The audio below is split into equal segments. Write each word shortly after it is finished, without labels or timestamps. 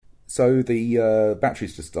So the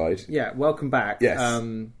batteries just died. Yeah, welcome back. Yes.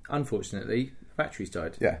 Unfortunately, batteries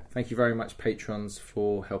died. Yeah. Thank you very much, patrons,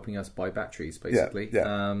 for helping us buy batteries, basically.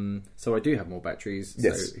 Yeah. So I do have more batteries.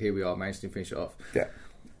 Yes. So here we are, managed to finish it off. Yeah.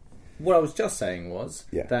 What I was just saying was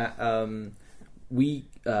Yeah. that we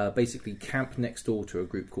basically camp next door to a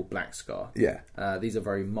group called Black Scar. Yeah. These are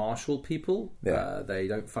very martial people. Yeah. They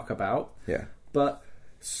don't fuck about. Yeah. But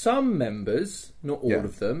some members, not all Yeah.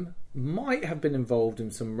 of them, might have been involved in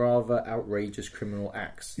some rather outrageous criminal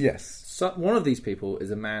acts. Yes. So one of these people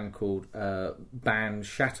is a man called Ban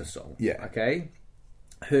Shattersong. Yeah. Okay.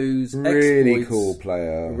 Who's Really exploits, cool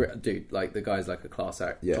player. dude. Like the guy's like a class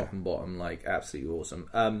act, Yeah. top and bottom, like absolutely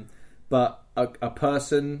awesome. But a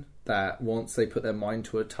person that once they put their mind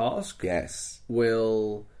to a task, Yes.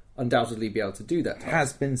 will undoubtedly be able to do that task.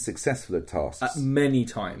 Has been successful at tasks. Many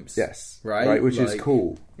times. Yes. Right? Which is Like,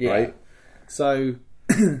 cool. yeah. Right? So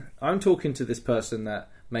I'm talking to this person that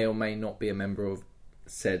may or may not be a member of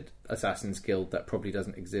said Assassin's Guild that probably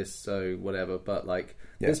doesn't exist, so whatever. But like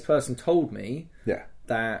this person told me Yeah.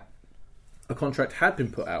 that a contract had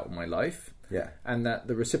been put out on my life, Yeah. and that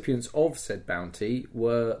the recipients of said bounty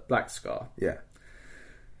were Black Scar. Yeah.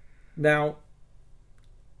 Now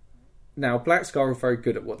Black Scar are very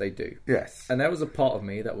good at what they do. Yes. And there was a part of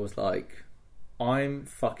me that was like, I'm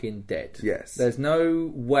fucking dead. Yes. There's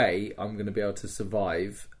no way I'm going to be able to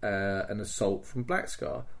survive an assault from Black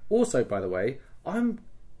Scar. Also, by the way,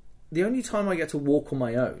 the only time I get to walk on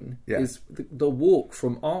my own is the walk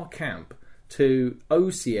from our camp to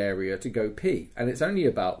OC area to go pee. And it's only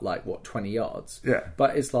about, 20 yards? Yeah.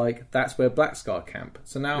 But it's like, that's where Black Scar camp.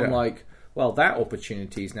 So now I'm Yeah. like, well, that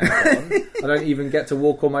opportunity's now gone. I don't even get to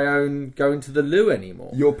walk on my own going to the loo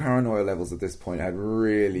anymore. Your paranoia levels at this point had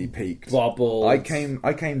really peaked. Bubbles. I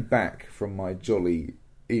came back from my jolly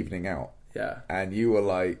evening out. Yeah. And you were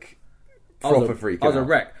like proper freaking out. I was a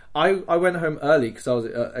wreck. I went home early because I was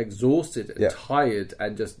exhausted and tired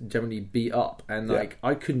and just generally beat up. And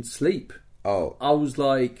I couldn't sleep. Oh. I was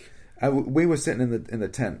like... we were sitting in the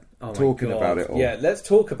tent talking about it all. Yeah, let's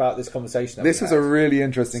talk about this conversation. This was a really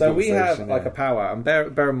interesting conversation. So we have a powwow, and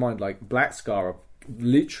bear in mind, Black Scar are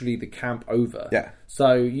literally the camp over. Yeah.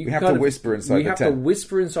 So we have to whisper inside the tent. We have to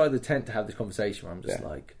whisper inside the tent to have this conversation where I'm just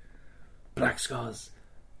like, Black Scar's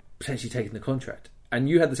potentially taking the contract. And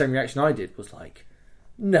you had the same reaction I did, was like,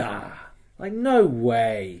 nah, no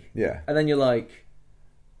way. Yeah. And then you're like,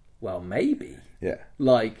 well, maybe. Yeah.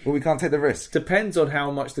 Well, we can't take the risk. Depends on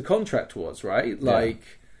how much the contract was, right?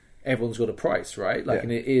 Everyone's got a price, right?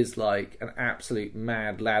 And it is like an absolute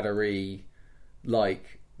mad laddery,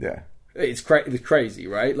 yeah. It's crazy,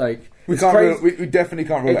 right? We definitely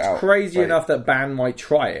can't rule it out. It's crazy enough that Ban might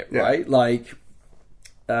try it, right?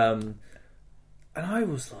 And I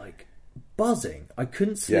was like buzzing. I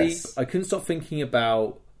couldn't sleep. Yes. I couldn't stop thinking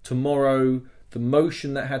about tomorrow, the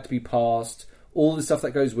motion that had to be passed, all the stuff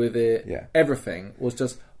that goes with it. Yeah. Everything was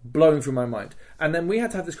just blowing through my mind. And then we had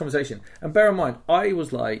to have this conversation. And bear in mind, I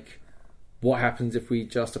was like, what happens if we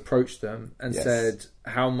just approached them and said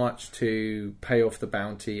how much to pay off the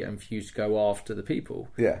bounty and for you to go after the people?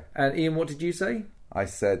 Yeah. And Ian, what did you say? I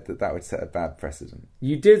said that would set a bad precedent.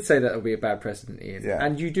 You did say that would be a bad precedent, Ian. Yeah.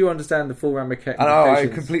 And you do understand the full ramifications. I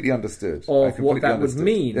completely understood. Of what that would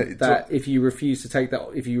mean. That if you refuse to take that,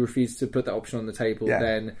 if you refuse to put that option on the table,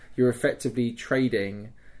 then you're effectively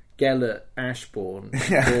trading Gellert Ashbourne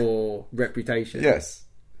for reputation. Yes.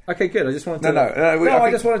 Okay, good. I just wanted to. I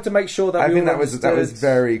just wanted to make sure that I think that was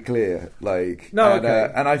very clear. And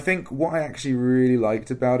I think what I actually really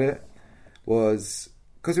liked about it was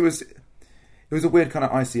because it was a weird kind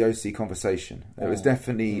of ICOC conversation. It was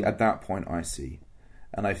definitely at that point IC,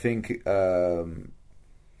 and I think Gellert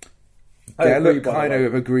kind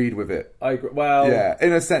of agreed with it. I agree. Well, yeah,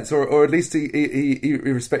 in a sense, or at least he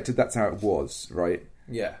respected that's how it was, right?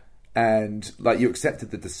 Yeah, and you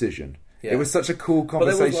accepted the decision. Yeah. It was such a cool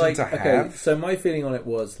conversation to have. Okay, so my feeling on it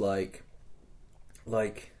was like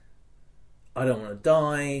I don't want to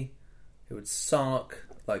die. It would suck.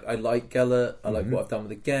 I like Gellert. I like what I've done with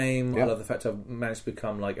the game. I love the fact I've managed to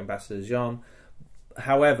become Ambassador Jean.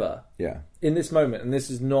 However, in this moment, and this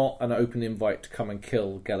is not an open invite to come and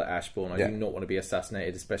kill Gellert Ashbourne. I do not want to be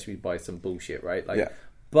assassinated, especially by some bullshit, right?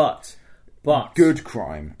 But good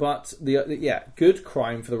crime. But good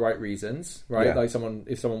crime for the right reasons, right? Yeah.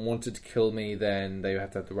 If someone wanted to kill me, then they have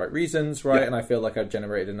to have the right reasons, right? Yeah. And I feel like I've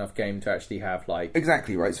generated enough game to actually have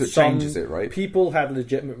exactly right. So it changes it, right? People had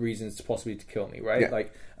legitimate reasons to possibly to kill me, right? Yeah.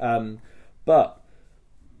 But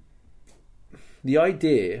the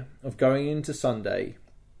idea of going into Sunday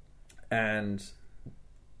and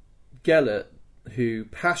Gellert, who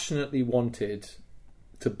passionately wanted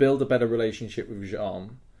to build a better relationship with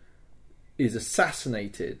Jean, is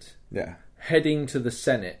assassinated, heading to the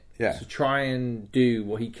Senate to try and do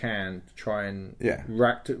what he can to try and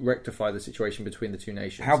rectify the situation between the two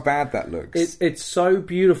nations. How bad that looks. It's so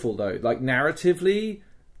beautiful, though. Like, narratively,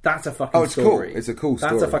 that's a fucking story. Cool. It's a cool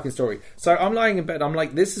story. That's a fucking story. So I'm lying in bed. I'm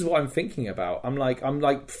like, this is what I'm thinking about. I'm like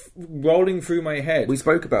rolling through my head. We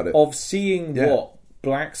spoke about it. Of seeing what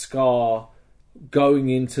Black Scar going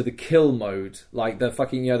into the kill mode, like the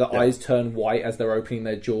fucking, the eyes turn white as they're opening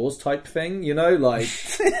their jaws type thing, like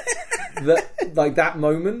like that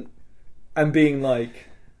moment, and being like,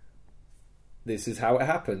 this is how it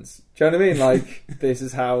happens. Do you know what I mean? Like, this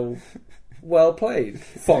is how well played.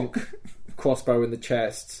 Fonk, crossbow in the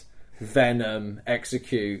chest, venom,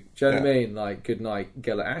 execute. Do you know what I mean? Like, good night,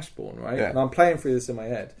 Gellert Ashbourne, right? And I'm playing through this in my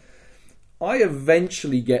head. I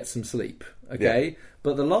eventually get some sleep, okay?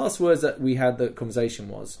 But the last words that we had the conversation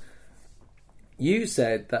was, you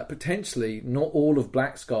said that potentially not all of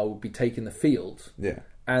Black Scar would be taking the field.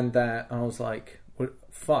 And that I was like, well,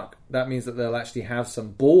 fuck, that means that they'll actually have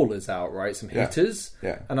some ballers out, right? Some hitters.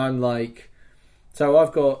 And I'm like, so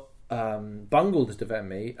I've got Bungle to defend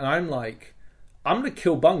me, and I'm like, I'm going to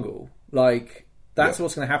kill Bungle. Like, that's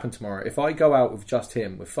what's going to happen tomorrow. If I go out with just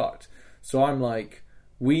him, we're fucked. So I'm like,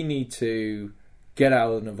 we need to get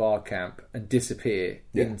out of the Navarre camp and disappear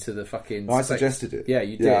into the fucking... I suggested it. Yeah,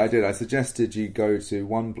 you did. Yeah, I did. I suggested you go to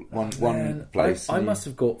one place. I must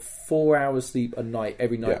have got 4 hours sleep a night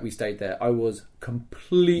every night we stayed there. I was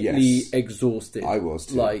completely exhausted. I was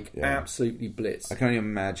too. Like, absolutely blitzed. I can only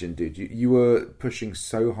imagine, dude. You were pushing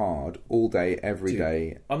so hard all day, every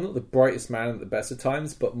day. I'm not the brightest man at the best of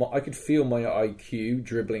times, but I could feel my IQ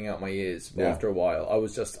dribbling out my ears after a while. I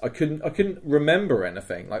was just... I couldn't remember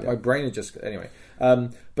anything. Like, my brain had just... Anyway...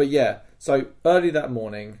 but yeah, so early that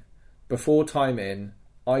morning, before time in,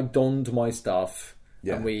 I donned my stuff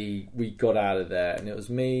and we got out of there, and it was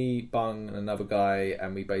me, Bung, and another guy,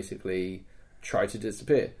 and we basically tried to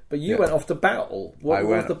disappear. But you went off to battle. What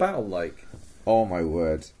was the battle like? Oh my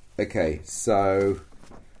word. Okay, so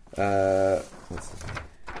sorry.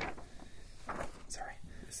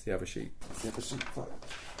 It's the other sheet.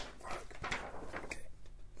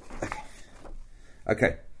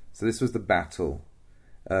 Okay. So this was the battle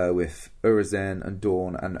with Urizen and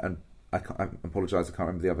Dawn, and I apologise, I can't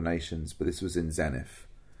remember the other nations, but this was in Zenith.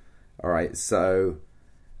 Alright, so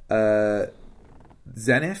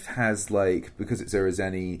Zenith has, like, because it's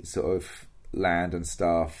Urizen-y sort of land and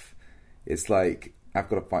stuff, it's like, I've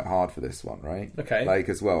got to fight hard for this one, right? Okay. Like,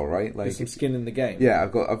 as well, right? Like, there's some skin in the game. Yeah,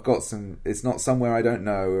 I've got some, it's not somewhere I don't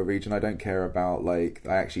know, a region I don't care about, like,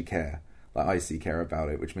 I actually care. Like, I see care about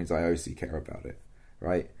it, which means I OC care about it,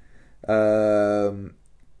 right?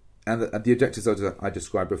 And the objectives I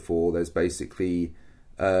described before, there's basically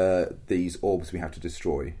these orbs we have to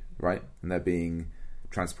destroy, right? And they're being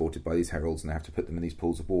transported by these heralds, and they have to put them in these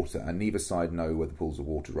pools of water, and neither side know where the pools of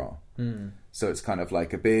water are. So it's kind of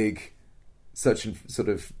like a big search and sort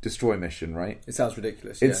of destroy mission, right? It sounds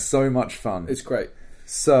ridiculous. It's so much fun. It's great.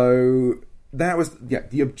 So that was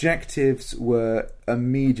the objectives were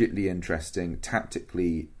immediately interesting,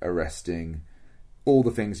 tactically arresting, all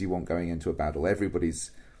the things you want going into a battle.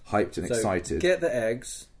 Everybody's hyped and excited. Get the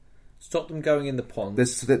eggs, stop them going in the pond.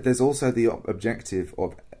 There's also the objective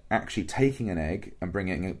of actually taking an egg and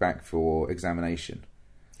bringing it back for examination.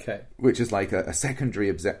 Okay. Which is like a secondary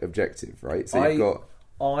objective, right? So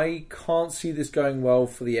I can't see this going well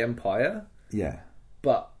for the Empire. Yeah.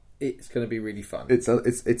 But it's going to be really fun. It's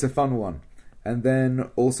a fun one. And then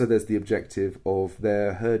also there's the objective of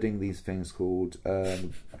they're herding these things called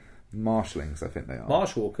marshlings, I think they are.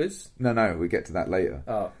 Marshwalkers? No, we get to that later.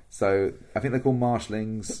 Oh. So I think they're called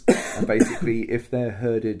marshlings, and basically if they're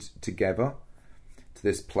herded together to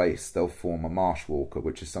this place, they'll form a marshwalker,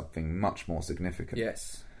 which is something much more significant.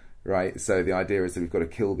 Yes. Right? So the idea is that we've got to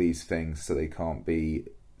kill these things so they can't be...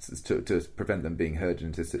 to prevent them being herded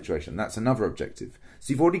into a situation. That's another objective.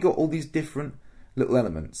 So you've already got all these different little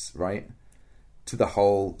elements, right, to the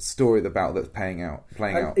whole story of the battle that's playing out.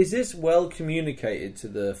 Is this well communicated to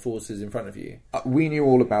the forces in front of you? We knew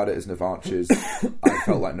all about it as Navarchers. I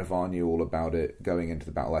felt like Navarre knew all about it going into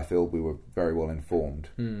the battle. I feel we were very well informed.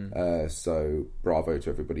 So bravo to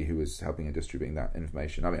everybody who was helping in distributing that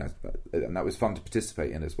information. I mean, and that was fun to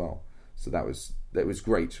participate in as well. So that was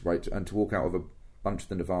great, right? And to walk out of a bunch of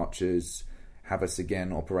the Navarchers, have us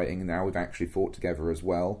again operating. Now we've actually fought together as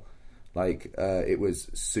well. Like, it was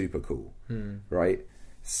super cool, right?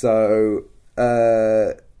 So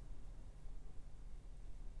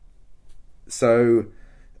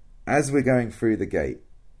as we're going through the gate,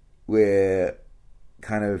 we're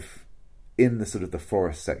kind of in the sort of the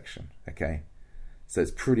forest section, okay? So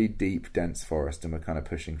it's pretty deep, dense forest, and we're kind of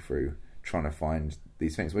pushing through trying to find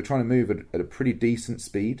these things. We're trying to move at a pretty decent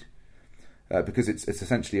speed. Because it's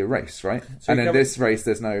essentially a race, right? So and in this race,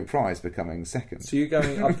 there's no prize for coming second. So you're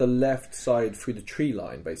going up the left side through the tree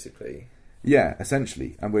line, basically? Yeah,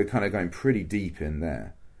 essentially. And we're kind of going pretty deep in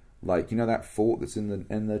there. Like, you know that fort that's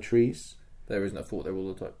in the trees? There isn't a fort there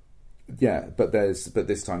all the time. Yeah, but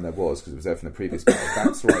this time there was, because it was there from the previous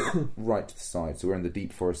battle. That's right to the side. So we're in the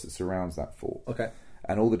deep forest that surrounds that fort. Okay.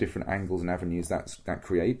 And all the different angles and avenues that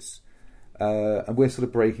creates. And we're sort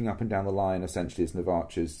of breaking up and down the line, essentially, as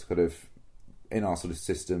Navarchers, kind of in our sort of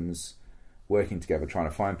systems, working together, trying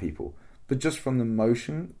to find people. But just from the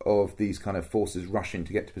motion of these kind of forces rushing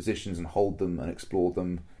to get to positions and hold them and explore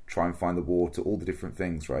them, try and find the water, all the different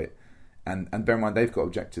things, right? And bear in mind, they've got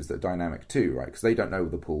objectives that are dynamic too, right? Because they don't know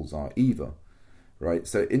where the pools are either, right?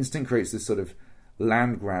 So Instinct creates this sort of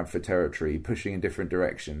land grab for territory, pushing in different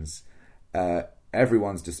directions.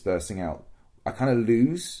 Everyone's dispersing out. I kind of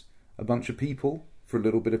lose a bunch of people for a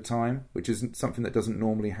little bit of time, which isn't something that doesn't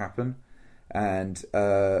normally happen. And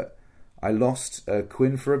I lost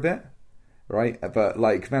Quinn for a bit, right? But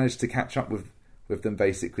like managed to catch up with them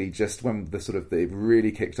basically just when they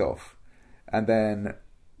really kicked off, and then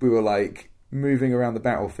we were like moving around the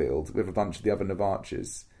battlefield with a bunch of the other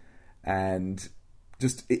Navarchers, and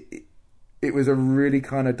just it was a really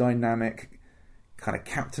kind of dynamic kind of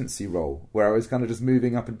captaincy role where I was kind of just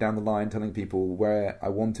moving up and down the line, telling people where I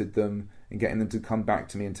wanted them and getting them to come back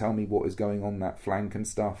to me and tell me what is going on that flank and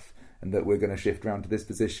stuff. And that we're going to shift around to this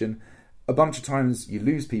position. A bunch of times you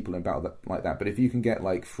lose people in battle like that, but if you can get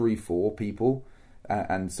like 3-4 people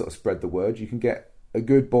and sort of spread the word, you can get a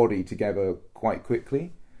good body together quite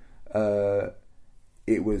quickly.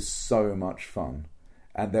 It was so much fun,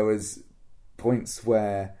 and there was points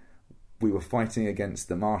where we were fighting against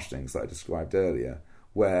the marshings that I described earlier,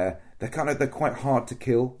 where they're quite hard to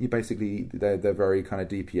kill. They're very kind of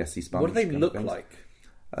DPS-y sponge. What do they look like?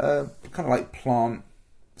 Kind of like plant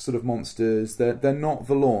sort of monsters. They're not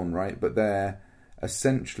Valorn, right? But they're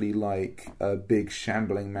essentially like big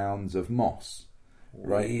shambling mounds of moss,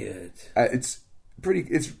 right? Weird. It's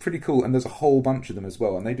pretty cool, and there's a whole bunch of them as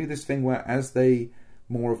well. And they do this thing where as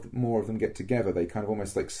more of them get together, they kind of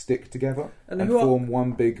almost like stick together and form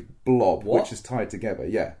one big blob, which is tied together.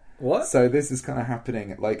 Yeah. What? So this is kind of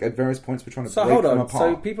happening. Like at various points, we're trying to break them apart.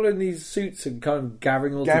 So people in these suits are kind of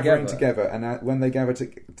gathering together, and when they gather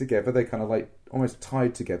together, they kind of like almost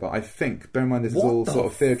tied together. I think. Bear in mind, this is all sort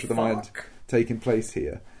of theatre of the mind taking place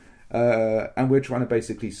here, and we're trying to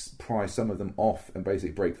basically pry some of them off and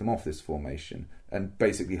basically break them off this formation and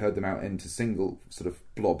basically herd them out into single sort of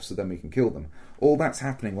blobs, so then we can kill them. All that's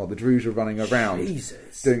happening while the Druze are running around,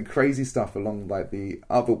 doing crazy stuff along like the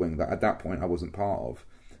other wing that at that point I wasn't part of.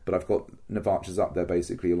 But I've got Navarchers up there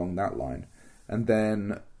basically along that line. And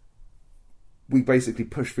then we basically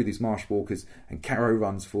push through these marsh walkers, and Caro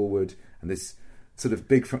runs forward, and this sort of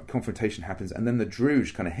big confrontation happens, and then the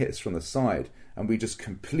Druze kind of hits from the side, and we just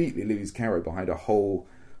completely lose Caro behind a whole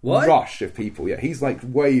rush of people. Yeah, he's like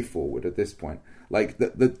way forward at this point. Like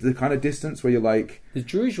the kind of distance where you're like... The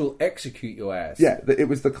Druze will execute your ass. Yeah, it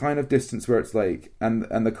was the kind of distance where it's like... And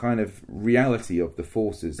the kind of reality of the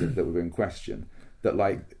forces that were in question... That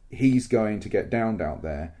like he's going to get downed out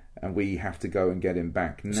there, and we have to go and get him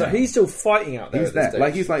back now. So he's still fighting out there. He's there.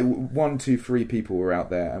 Like he's like 1, 2, 3 people were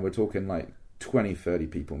out there, and we're talking like 20, 30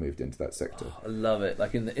 people moved into that sector. Oh, I love it.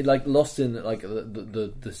 Like like lost in like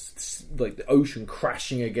the like the ocean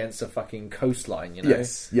crashing against a fucking coastline. You know.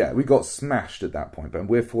 Yes. Yeah. We got smashed at that point, but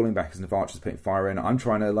we're falling back as Navarchers putting fire in. I'm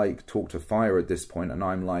trying to like talk to fire at this point, and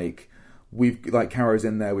I'm like. We've like Caro's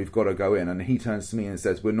in there, we've got to go in, and he turns to me and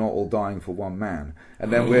says, "We're not all dying for one man." And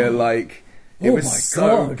then we're like, "It was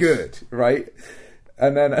so good, right?"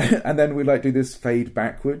 And then we like do this fade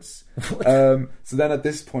backwards. So then at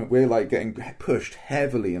this point, we're like getting pushed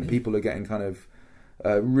heavily, and people are getting kind of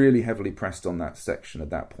really heavily pressed on that section.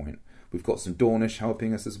 At that point, we've got some Dornish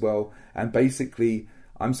helping us as well, and basically,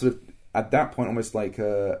 I'm sort of at that point almost like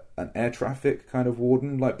an air traffic kind of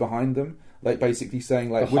warden, like behind them. Like basically saying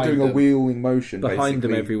like we're doing a wheeling motion behind basically.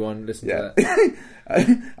 them. Everyone listen to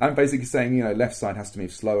that. I'm basically saying left side has to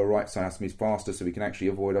move slower, right side has to move faster, so we can actually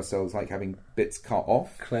avoid ourselves like having bits cut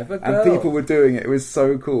off. Clever girl. And people were doing it. It was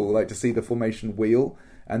so cool, like to see the formation wheel.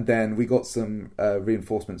 And then we got some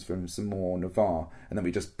reinforcements from some more Navarre, and then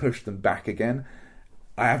we just pushed them back again.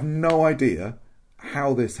 I have no idea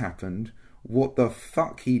how this happened, what the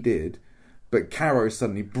fuck he did. But Caro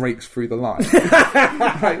suddenly breaks through the line,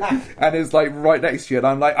 right? And is like right next to you, and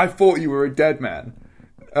I'm like, I thought you were a dead man,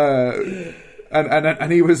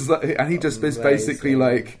 and he was, and he just is basically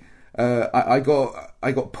like, I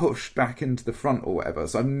got pushed back into the front or whatever.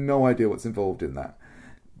 So I have no idea what's involved in that.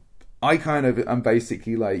 I kind of am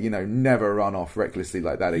basically like, never run off recklessly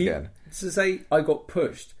like that again. To say I got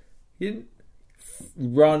pushed, you didn't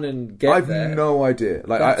run and get there. I've no idea.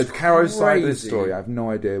 Like, Caro's side of this story, I have no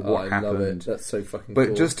idea what happened. I love it. That's so fucking cool.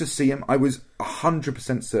 But just to see him, I was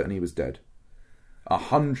 100% certain he was dead.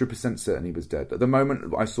 100% certain he was dead. At the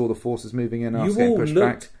moment I saw the forces moving in, I was getting pushed back. You all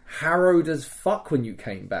looked harrowed as fuck when you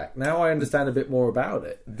came back. Now I understand a bit more about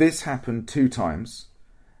it. This happened 2 times.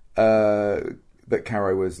 That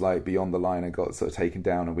Caro was like beyond the line and got sort of taken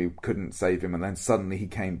down, and we couldn't save him, and then suddenly he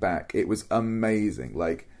came back. It was amazing.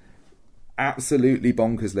 Like, absolutely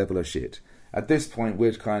bonkers level of shit. At this point,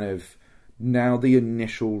 we're kind of... Now the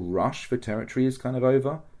initial rush for territory is kind of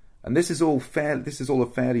over. And this is all a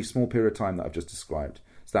fairly small period of time that I've just described.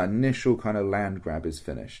 So that initial kind of land grab is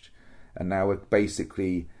finished. And now we're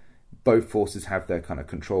basically... Both forces have their kind of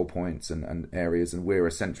control points and areas, and we're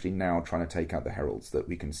essentially now trying to take out the heralds that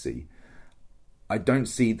we can see. I don't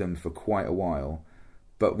see them for quite a while,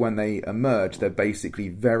 but when they emerge, they're basically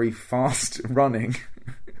very fast running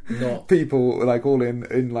people, like all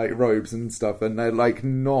in like robes and stuff, and they're like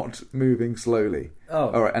not moving slowly. Oh,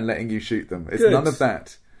 all right, and letting you shoot them. It's Good. None of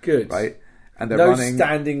that. Good, right? And they're no running,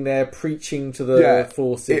 standing there preaching to the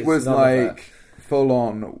forces. It was like full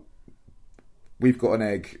on. We've got an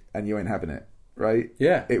egg, and you ain't having it, right?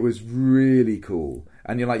 Yeah, it was really cool.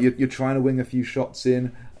 And you're like you're trying to wing a few shots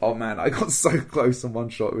in. Oh man, I got so close on one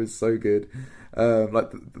shot. It was so good. Like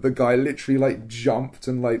the guy literally like jumped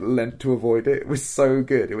and like leant to avoid it. It was so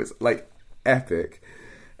good. It was like epic.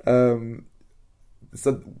 So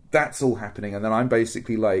that's all happening, and then I'm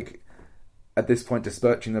basically like at this point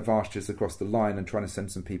dispersing the Vashtas across the line and trying to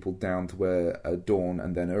send some people down to where Dawn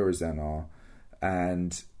and then Urizen are,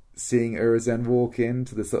 and seeing Urizen walk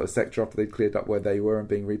into the sort of sector after they'd cleared up where they were and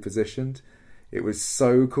being repositioned. It was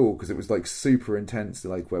so cool because it was like super intense,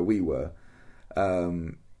 like where we were,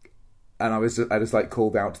 and I just like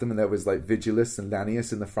called out to them, and there was like Vigilus and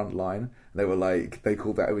Lanius in the front line. And they were like, they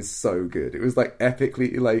called that. It was so good. It was like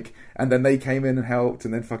epically like, and then they came in and helped,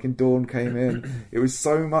 and then fucking Dawn came in. It was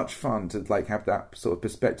so much fun to like have that sort of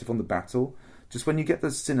perspective on the battle. Just when you get the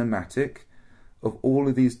cinematic of all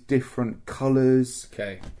of these different colours.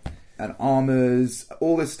 Okay. And armours,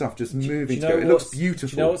 all this stuff just moving together. It looks beautiful.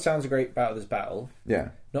 Do you know what sounds great about this battle? Yeah.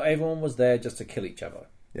 Not everyone was there just to kill each other.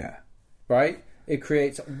 Yeah. Right? It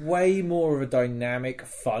creates way more of a dynamic,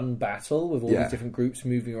 fun battle with all these different groups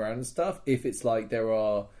moving around and stuff. If it's like there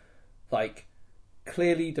are like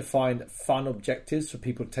clearly defined fun objectives for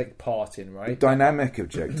people to take part in, right? Dynamic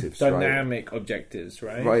objectives, Dynamic objectives,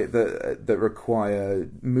 right? Right, that require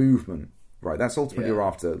movement. Right, that's ultimately what you're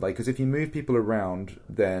after. Like, because if you move people around,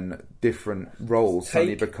 then different roles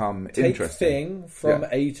suddenly become interesting. Take thing from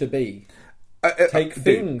A to B. Take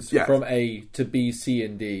things from A to B, C,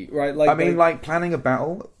 and D. Right? Like, I mean, like planning a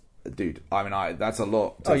battle, dude. I mean, that's a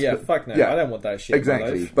lot. Fuck no. I don't want that shit.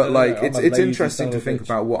 Exactly, but like, it's interesting to think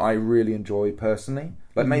about what I really enjoy personally.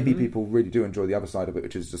 Like maybe people really do enjoy the other side of it,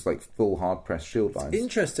 which is just like full hard pressed shield lines. It's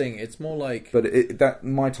interesting. It's more like, but that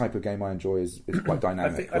my type of game I enjoy is quite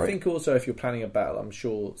dynamic. I think also if you're planning a battle, I'm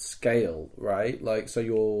sure scale, right? Like so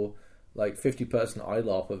your like 50-person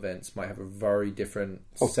ILARP events might have a very different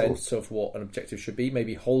sense of what an objective should be.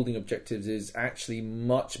 Maybe holding objectives is actually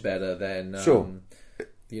much better than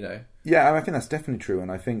you know. Yeah, I think that's definitely true,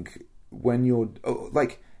 and I think when you're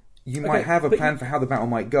like you might have a plan for how the battle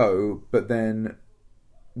might go, but then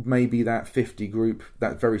maybe that 50 group,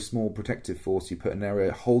 that very small protective force you put in an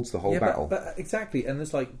area holds the whole battle. But exactly, and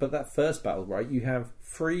it's like, but that first battle, right? You have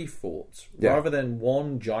 3 forts rather than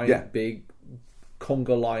one giant big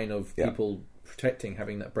conga line of people protecting,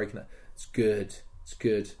 having that breaking that. It's good. It's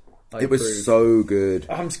good. It was so good.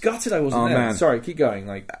 I'm gutted I wasn't there. Man. Sorry, keep going.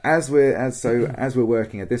 Like as we're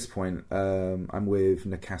working at this point, I'm with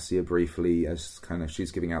Nicasia briefly as kind of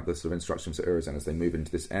she's giving out the sort of instructions to Urizen as they move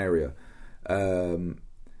into this area.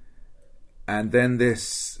 And then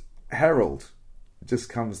this herald just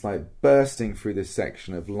comes like bursting through this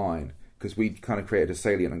section of line because we kind of created a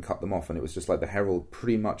salient and cut them off, and it was just like the herald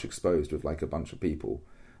pretty much exposed with like a bunch of people,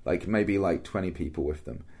 like maybe like 20 people with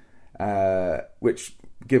them, which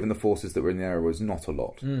given the forces that were in the area was not a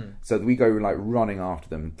lot. So we go like running after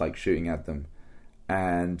them, like shooting at them,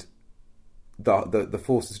 and the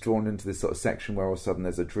force is drawn into this sort of section where all of a sudden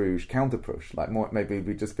there's a Druge counter push. Like maybe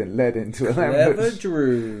we've just been led into an ambush.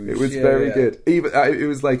 Druge. It was very good. It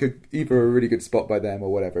was like either a really good spot by them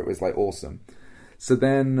or whatever. It was like awesome. So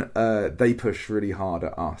then they push really hard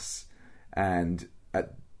at us, and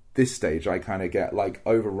at this stage I kind of get like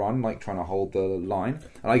overrun, like trying to hold the line,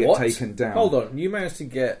 and I get taken down. Hold on, you managed to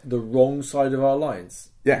get the wrong side of our lines.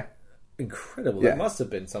 Yeah. incredible. That must have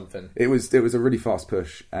been something. It was a really fast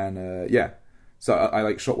push, and so I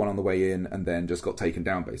like shot one on the way in, and then just got taken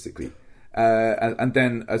down basically. And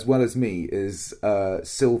then, as well as me, is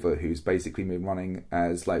Silver, who's basically been running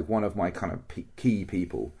as like one of my kind of key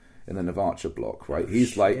people in the Navacha block, right?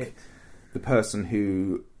 He's like the person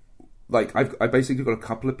who, like, I basically got a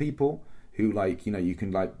couple of people who, like, you know, you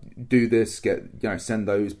can like do this, send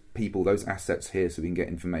those people, those assets here, so we can get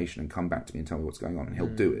information and come back to me and tell me what's going on, and he'll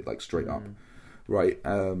do it like straight up, right?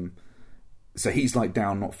 So he's like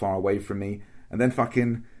down not far away from me, and then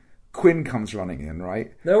fucking Quinn comes running in,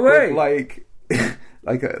 right? No way! With,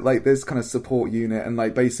 like this kind of support unit, and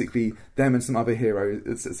like basically them and some other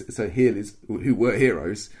heroes, so healers who were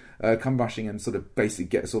heroes, come rushing and sort of basically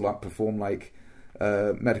get us all up, perform like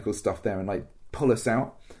medical stuff there, and like pull us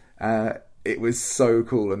out. It was so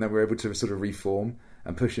cool, and then we're able to sort of reform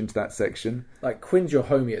and push into that section. Like Quinn's your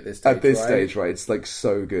homie at this stage. At this stage, right? It's like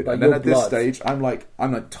so good. Like, and then at this stage, I'm like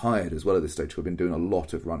tired as well. At this stage, we've been doing a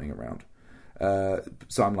lot of running around.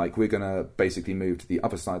 So I'm like, we're gonna basically move to the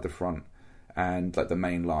other side of the front and like the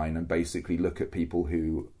main line, and basically look at people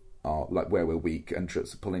who are like where we're weak and try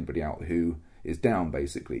to pull anybody out who is down,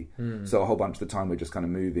 basically. So a whole bunch of the time we're just kind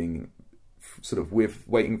of moving, sort of with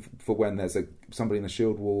waiting for when there's somebody in the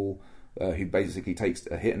shield wall who basically takes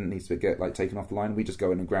a hit and needs to get like taken off the line. We just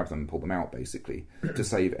go in and grab them and pull them out, basically, to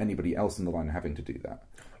save anybody else in the line having to do that.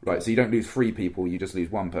 Right, so you don't lose 3 people, you just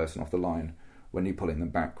lose 1 person off the line when you're pulling them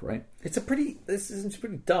back, right? This is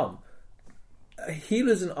pretty dumb.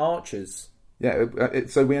 Healers and archers. Yeah,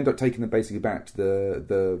 so we end up taking them basically back to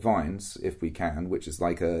the vines, if we can, which is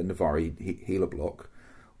like a Navari healer block.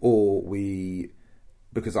 Or we,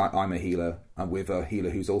 because I'm a healer, and with a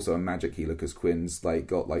healer who's also a magic healer, because Quinn's like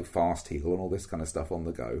got like fast heal and all this kind of stuff on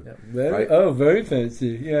the go. Yeah, right? Very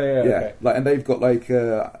fancy. Yeah. Okay. Like, and they've got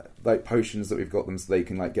like potions that we've got them so they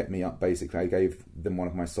can like get me up, basically. I gave them one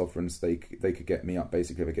of my sovereigns, they could get me up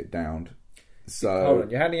basically if I get downed. So hold on,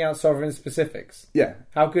 you're handing out sovereign specifics. Yeah.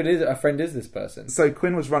 How good is a friend is this person? So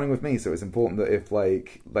Quinn was running with me, so it's important that if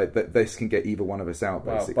like this can get either one of us out,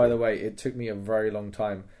 basically. Wow, by the way, it took me a very long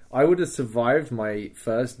time. I would have survived my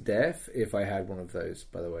first death if I had one of those,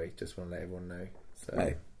 by the way. Just want to let everyone know.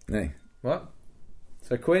 So. Hey. What?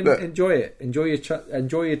 So Quinn, enjoy it. Enjoy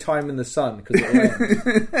your time in the sun, because it will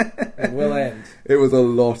end. It will end. It was a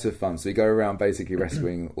lot of fun. So we go around basically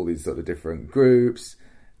rescuing all these sort of different groups.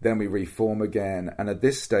 Then we reform again. And at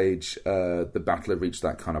this stage, the battle had reached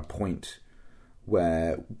that kind of point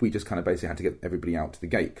where we just kind of basically had to get everybody out to the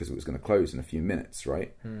gate because it was going to close in a few minutes,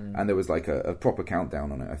 right? And there was like a proper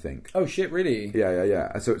countdown on it, I think. Oh, shit, really?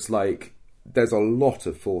 Yeah. So it's like there's a lot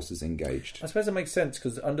of forces engaged. I suppose it makes sense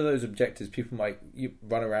because under those objectives, people might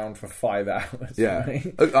run around for 5 hours. Yeah.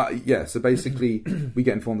 Right? So basically, we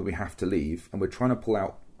get informed that we have to leave, and we're trying to pull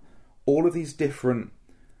out all of these different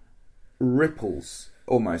ripples.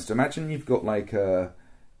 Almost. Imagine you've got like an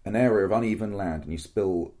area of uneven land, and you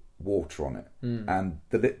spill water on it, and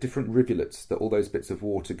the different rivulets that all those bits of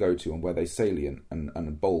water go to, and where they salient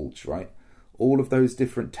and bulge, right? All of those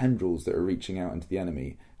different tendrils that are reaching out into the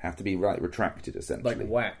enemy have to be retracted, essentially, like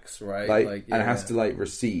wax, right? And it has to like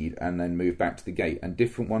recede and then move back to the gate. And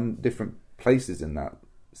different places in that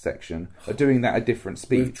section are doing that at different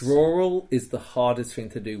speeds. Withdrawal is the hardest thing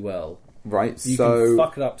to do well. Right, you can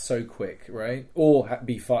fuck it up so quick, right? Or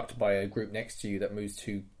be fucked by a group next to you that moves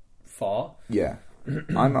too far. Yeah.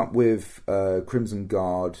 I'm up with Crimson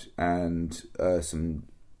Guard and some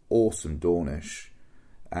awesome Dornish,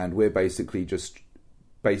 and we're basically just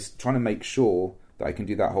trying to make sure that I can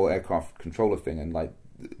do that whole aircraft controller thing, and like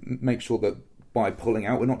make sure that by pulling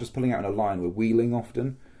out, we're not just pulling out in a line, we're wheeling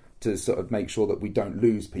often to sort of make sure that we don't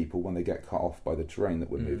lose people when they get cut off by the terrain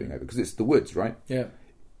that we're moving over, because it's the woods, right? Yeah.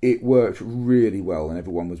 It worked really well, and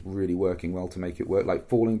everyone was really working well to make it work. Like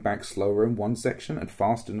falling back slower in one section and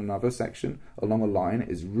faster in another section along a line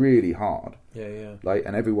is really hard. Yeah. Like,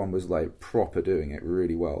 and everyone was like proper doing it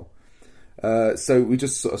really well. So we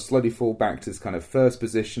just sort of slowly fall back to this kind of first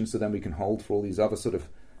position, so then we can hold for all these other sort of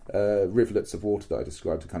rivulets of water that I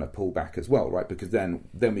described to kind of pull back as well, right? Because then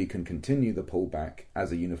we can continue the pullback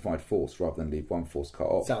as a unified force rather than leave one force cut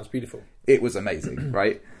off. Sounds beautiful. It was amazing,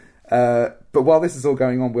 right? But while this is all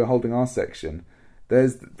going on, we're holding our section.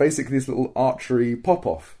 There's basically this little archery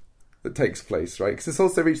pop-off that takes place, right? Because it's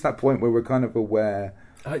also reached that point where we're kind of aware.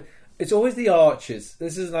 It's always the archers.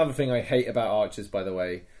 This is another thing I hate about archers, by the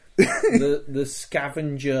way. the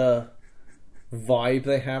scavenger vibe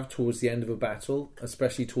they have towards the end of a battle,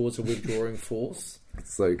 especially towards a withdrawing force.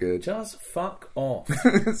 It's so good. Just fuck off.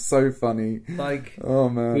 It's so funny. Like, oh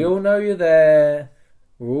man, we all know you're there.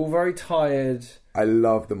 We're all very tired. I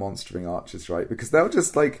love the monstering archers, right? Because they'll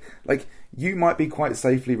just like you might be quite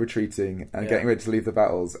safely retreating and getting ready to leave the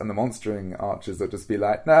battles, and the monstering archers will just be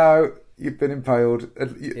like, "No, you've been impaled.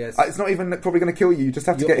 Yes. It's not even probably going to kill you. You just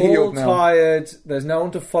have to get healed now." You're all tired. There's no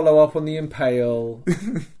one to follow up on the impale.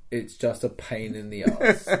 It's just a pain in the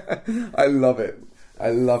ass. I love it.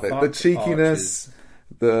 The cheekiness,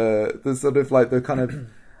 the sort of like the kind of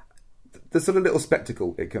the sort of little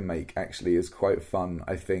spectacle it can make actually is quite fun,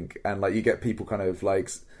 I think. And like you get people kind of like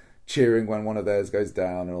cheering when one of theirs goes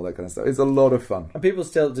down and all that kind of stuff. It's a lot of fun. And people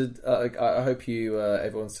still did. I hope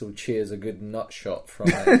everyone still cheers a good nut shot from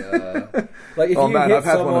a. Like if I've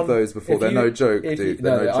had one of those before. They're no joke, dude.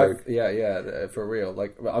 They're no joke. Yeah, for real.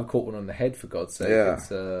 Like I've caught one on the head, for God's sake.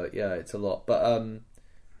 Yeah. It's a lot. But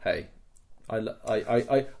hey,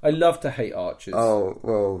 I love to hate archers. Oh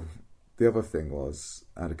well. The other thing was,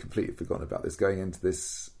 I had completely forgotten about this. Going into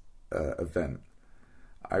this event,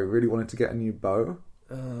 I really wanted to get a new bow,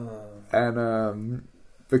 and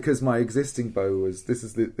because my existing bow was this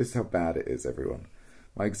is how bad it is, everyone.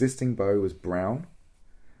 My existing bow was brown,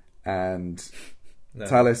 and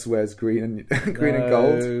Talis wears green and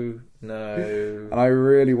gold. No, and I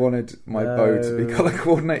really wanted my bow to be color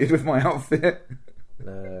coordinated with my outfit.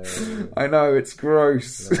 No. I know, it's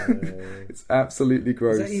gross. No. It's absolutely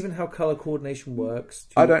gross. Is that even how colour coordination works?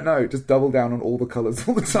 I don't know. Just double down on all the colours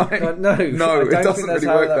all the time. No, it doesn't really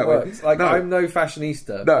work that way. Like, no. I'm no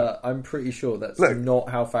fashionista, but I'm pretty sure that's not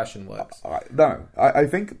how fashion works. I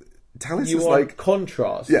think Talis is like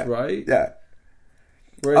contrast, right? Yeah.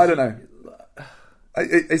 Whereas I don't know.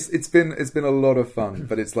 It's been a lot of fun,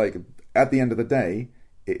 but it's like at the end of the day,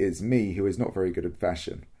 it is me who is not very good at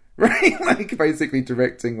fashion. Right, like basically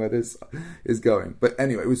directing where this is going. But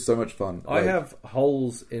anyway, it was so much fun. I have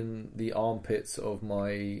holes in the armpits of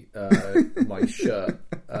my my shirt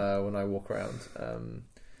when I walk around.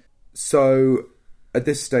 So at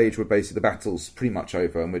this stage, we're basically the battle's pretty much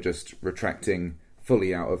over, and we're just retracting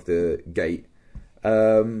fully out of the gate.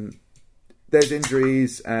 There's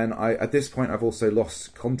injuries, and at this point I've also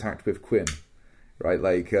lost contact with Quinn. Right,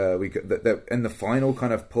 like in the final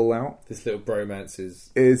kind of pull out. This little bromance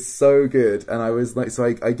is so good, and I was like, so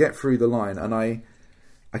I get through the line, and I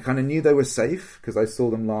kind of knew they were safe because I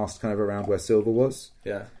saw them last kind of around where Silver was.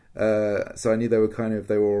 Yeah. So I knew they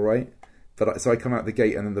were all right. But so I come out the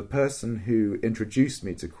gate, and then the person who introduced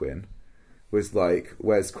me to Quinn was like,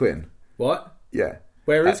 "Where's Quinn?" What? Yeah.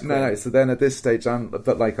 Where is Quinn? No. So then at this stage, I'm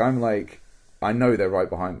like, I know they're right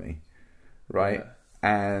behind me, right,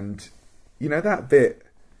 and. You know that bit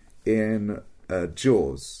in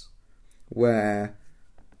Jaws where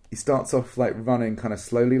he starts off like running kind of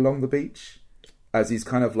slowly along the beach as he's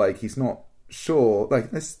kind of like he's not sure,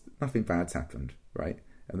 like nothing bad's happened, right?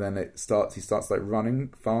 And then he starts like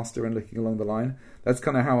running faster and looking along the line. That's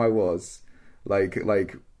kind of how I was, like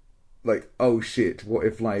oh shit, what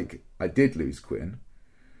if like I did lose Quinn,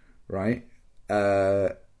 right?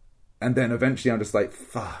 And then eventually I'm just like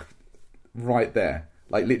fuck, right there.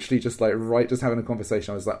 Like literally just having a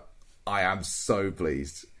conversation. I was like, I am so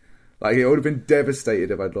pleased. Like it would have been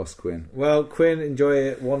devastated if I'd lost Quinn. Well, Quinn, enjoy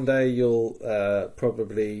it. One day you'll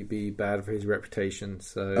probably be bad for his reputation.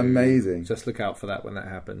 So amazing. Just look out for that when that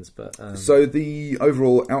happens. But so the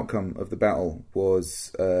overall outcome of the battle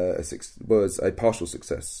was a partial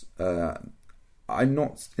success. I'm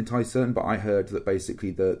not entirely certain, but I heard that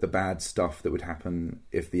basically the bad stuff that would happen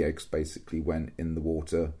if the eggs basically went in the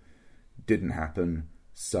water didn't happen.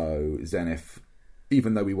 So Zenith,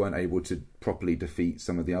 even though we weren't able to properly defeat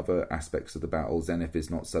some of the other aspects of the battle, Zenith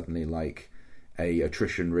is not suddenly like a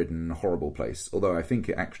attrition-ridden horrible place. Although I think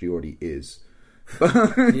it actually already is.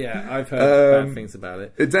 Yeah, I've heard bad things about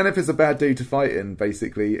it. Zenith is a bad dude to fight in,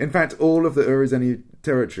 basically. In fact, all of the Urizeni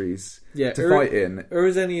territories to fight in.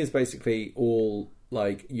 Urizeni is basically all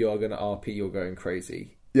like you're going to RP, you're going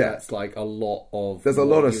crazy. Yeah, that's like a lot of. There's a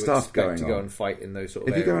lot of stuff going on. To go and fight in those sort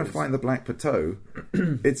of. If you go and fight in the Black Plateau,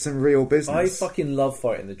 it's some real business. I fucking love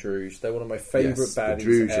fighting the Druge. They're one of my favourite baddies the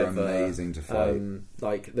Druge ever. Are amazing to fight.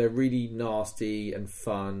 Like they're really nasty and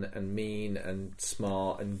fun and mean and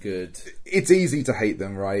smart and good. It's easy to hate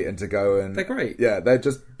them, right? And to go and they're great. Yeah, they're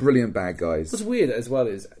just brilliant bad guys. What's weird as well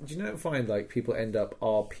is, do you find like people end up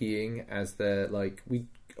RPing as they're like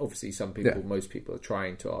obviously some people, most people are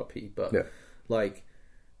trying to RP, but like.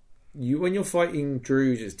 When you're fighting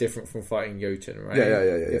Druge, it's different from fighting Jotun, right? Yeah.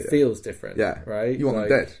 It feels different, right? You want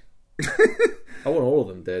them dead. I want all of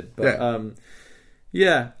them dead, but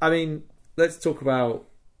I mean, let's talk about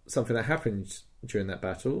something that happened during that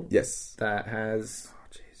battle. Yes, that has.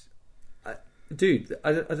 Oh, jeez,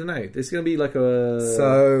 I don't know. This is going to be like a.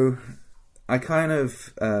 So, I kind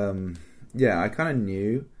of I kind of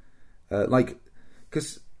knew,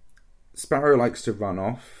 because Sparrow likes to run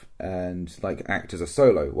off and like act as a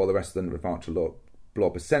solo, while the rest of the Adventure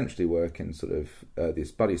Blob essentially work in sort of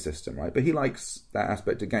this buddy system, right? But he likes that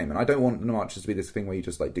aspect of game, and I don't want the marches to be this thing where you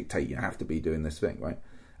just like dictate you have to be doing this thing, right?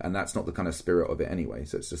 And that's not the kind of spirit of it anyway.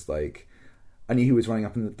 So it's just like, I knew he was running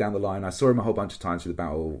up and down the line. I saw him a whole bunch of times through the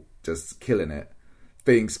battle, just killing it,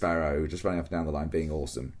 being Sparrow, just running up and down the line, being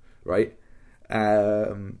awesome, right?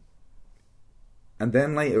 And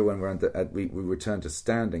then later when we returned to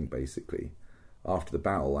standing, basically after the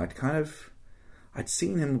battle, I'd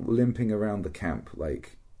seen him limping around the camp,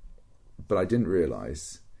 like, but I didn't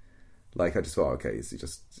realise. Like, I just thought, okay, it's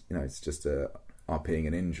just, it's just RPing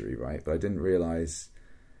an injury, right? But I didn't realise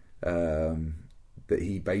that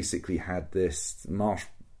he basically had this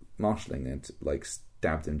marshalling and like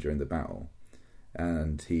stabbed him during the battle,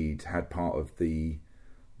 and he'd had part of the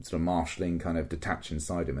sort of marshalling kind of detach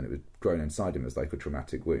inside him, and it had grown inside him as like a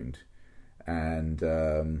traumatic wound, and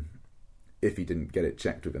if he didn't get it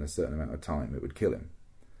checked within a certain amount of time, it would kill him.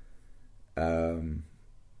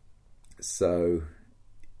 So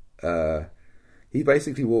he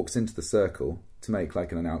basically walks into the circle to make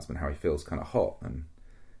like an announcement how he feels kind of hot, and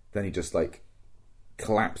then he just like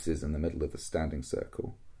collapses in the middle of the standing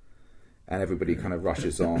circle, and everybody kind of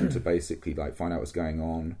rushes on to basically like find out what's going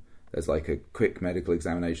on. There's like a quick medical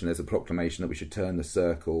examination. There's a proclamation that we should turn the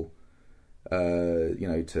circle,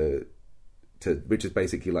 to which is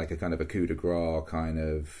basically like a kind of a coup de grace kind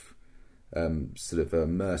of sort of a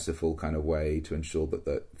merciful kind of way to ensure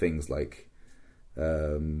that things like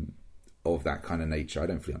of that kind of nature, I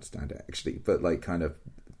don't fully understand it actually, but like kind of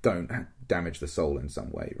don't damage the soul in some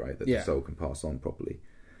way, right? That the soul can pass on properly.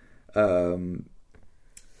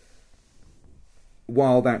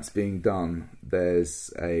 While that's being done,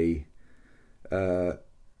 there's a kind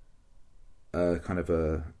of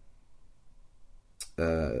a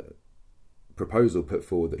proposal put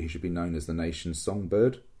forward that he should be known as the nation's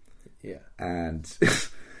songbird. Yeah. And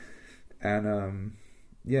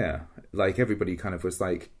like everybody kind of was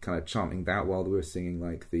like kind of chanting that while we were singing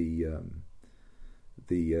like the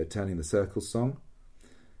Turning the Circle song.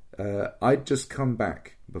 I'd just come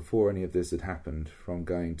back before any of this had happened from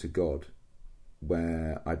going to God,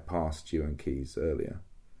 where I'd passed you and Keys earlier,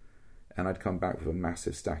 and I'd come back with a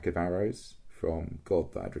massive stack of arrows from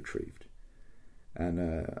God that I'd retrieved,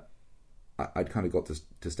 and I'd kind of got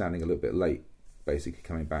to standing a little bit late, basically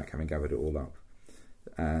coming back having gathered it all up,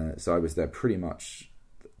 so I was there pretty much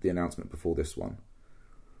the announcement before this one,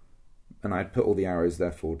 and I'd put all the arrows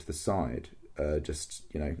therefore to the side,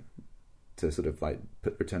 just to sort of like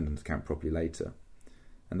return them to camp properly later.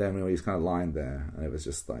 And then when he was kind of lying there, and it was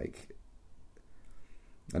just like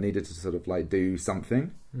I needed to sort of like do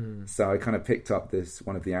something. So I kind of picked up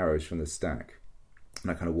one of the arrows from the stack, and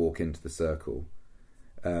I kind of walk into the circle,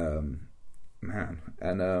 and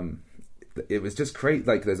it was just great.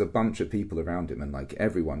 Like there's a bunch of people around him, and like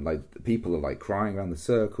everyone, like people are like crying around the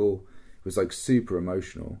circle. It was like super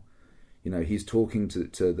emotional. He's talking to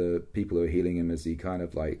the people who are healing him as he kind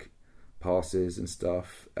of like passes and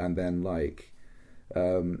stuff, and then like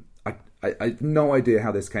I have no idea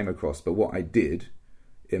how this came across, but what I did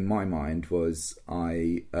in my mind was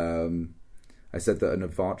I said that an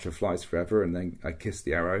adventure flies forever, and then I kissed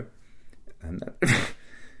the arrow, and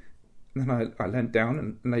then I leant down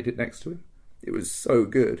and laid it next to him. It was so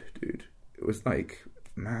good, dude. It was like,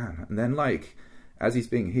 man. And then like as he's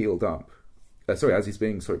being healed up, as he's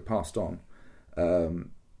being passed on,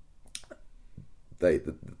 one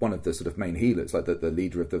of the sort of main healers, like the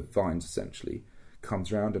leader of the vines essentially,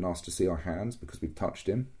 comes around and asks to see our hands because we've touched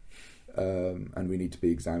him, and we need to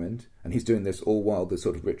be examined. And he's doing this all while the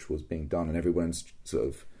sort of ritual's being done, and everyone's sort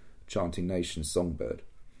of chanting Nation's Songbird.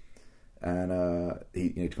 And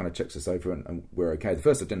he kind of checks us over, and we're okay. At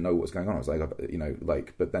first I didn't know what was going on. I was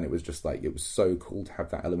like, but then it was just like, it was so cool to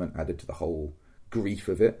have that element added to the whole grief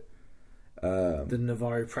of it. The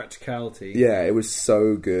Navarro practicality. Yeah, it was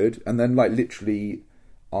so good. And then like literally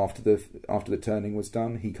after the turning was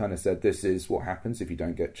done, he kind of said, this is what happens if you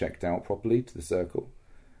don't get checked out properly to the circle.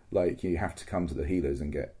 Like, you have to come to the healers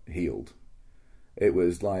and get healed. It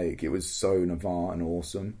was so Navarre and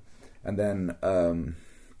awesome. And then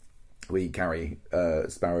we carry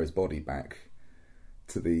Sparrow's body back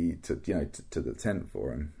to the tent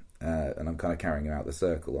for him, and I'm kind of carrying him out the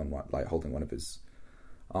circle on like holding one of his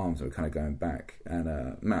arms, and we're kind of going back.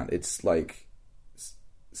 And man, it's like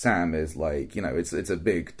Sam is like, it's a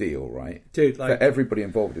big deal, right, dude? Like, for everybody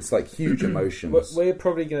involved, it's like huge emotions. We're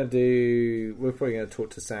probably going to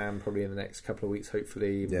talk to Sam probably in the next couple of weeks.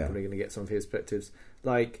 Hopefully, we're probably going to get some of his perspectives.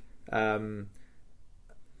 Like,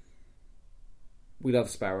 we love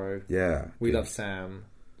Sparrow. Yeah. We love Sam.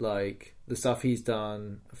 Like, the stuff he's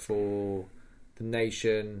done for the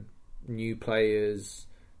nation, new players,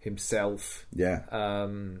 himself. Yeah.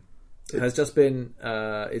 It has just been...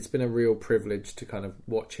 it's been a real privilege to kind of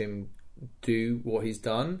watch him do what he's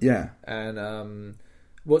done. Yeah. And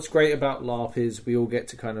what's great about LARP is we all get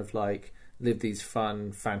to kind of, like, live these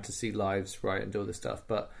fun fantasy lives, right, and do all this stuff.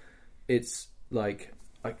 But it's, like...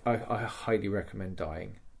 I highly recommend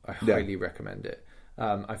Dying. I highly recommend it.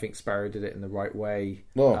 I think Sparrow did it in the right way.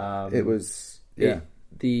 Well, it was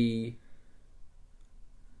the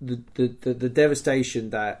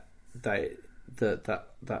devastation that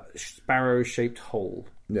sparrow shaped hole.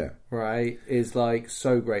 Yeah. Right, is like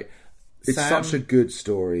so great. It's such a good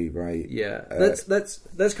story, right? Yeah. Let's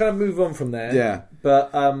kind of move on from there. Yeah.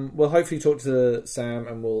 But we'll hopefully talk to Sam,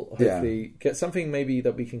 and we'll hopefully get something maybe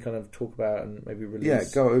that we can kind of talk about and maybe release. Yeah,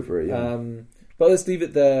 go over it. Yeah. But let's leave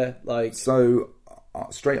it there. Like, so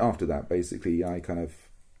straight after that, basically, I kind of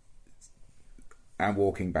am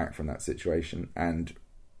walking back from that situation, and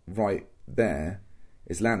right there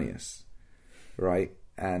is Lanius, right?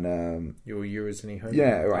 And your Eurozini homie.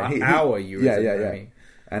 Yeah, right. Our Eurozini homie.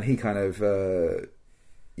 And he kind of,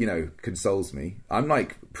 consoles me. I'm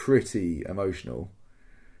like pretty emotional,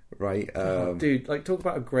 right? Dude, like, talk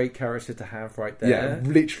about a great character to have right there. Yeah,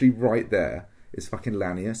 literally right there is fucking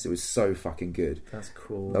Lanius. It was so fucking good. That's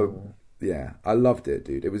cool. Yeah, I loved it,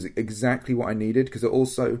 dude. It was exactly what I needed, because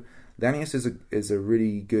also Lanius is a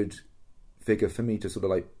really good figure for me to sort of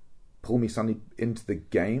like pull me suddenly into the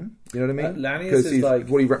game. You know what I mean? Lanius is like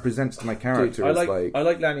what he represents to my character. Dude, I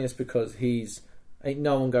like Lanius because ain't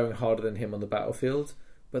no one going harder than him on the battlefield.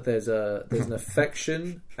 But there's an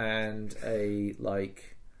affection and an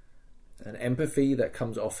empathy that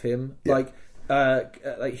comes off him. Yeah.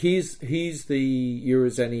 Like he's the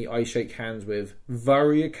Eurozeni I shake hands with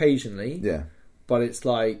very occasionally. Yeah. But it's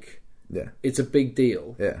like it's a big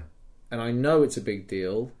deal. Yeah. And I know it's a big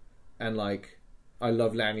deal, and like I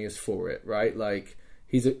love Lanius for it, right? Like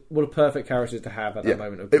what a perfect character to have at that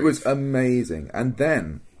moment of grief. It was amazing. And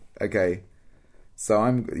then so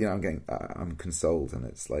I'm consoled, and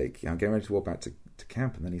it's like I'm getting ready to walk back to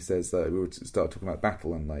camp, and then he says that we would start talking about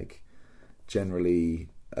battle and like generally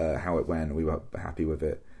how it went. We were happy with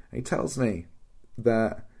it, and he tells me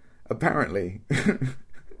that apparently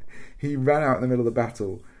he ran out in the middle of the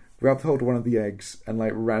battle, grabbed hold of one of the eggs, and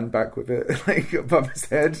like ran back with it like above his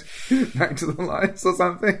head back to the lions or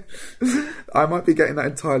something. I might be getting that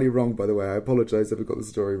entirely wrong, by the way. I apologise if I got the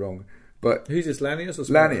story wrong. But who's this, Lanius or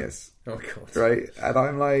Sparrow? Lanius. Oh god! Right, and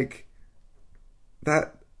I'm like,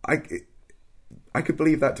 that I could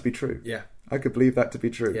believe that to be true. Yeah, I could believe that to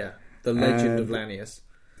be true. Yeah, the legend of Lanius.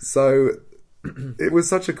 So it was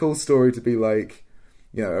such a cool story to be like,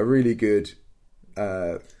 a really good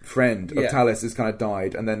friend of Talus has kind of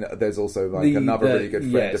died, and then there's also like another really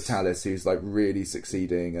good friend of Talus who's like really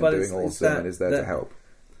succeeding and doing awesome and is there to help.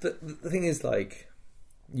 The thing is, like,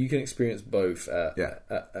 you can experience both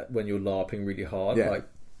when you're LARPing really hard. Yeah. Like,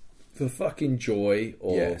 the fucking joy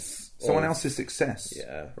someone else's success.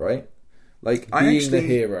 Yeah. Right? Like, being the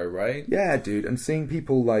hero, right? Yeah, dude. And seeing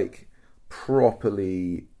people, like,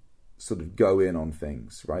 properly sort of go in on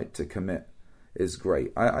things, right? To commit is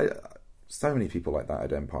great. I so many people like that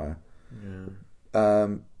at Empire. Yeah.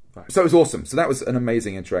 So it was awesome. So that was an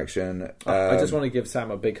amazing interaction. I just want to give Sam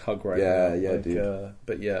a big hug now. Yeah, dude.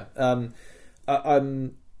 But yeah.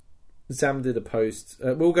 Sam did a post.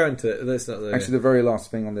 We'll go into it. Actually, the very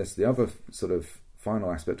last thing on this, the other sort of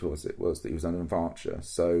final aspect was that he was an archer.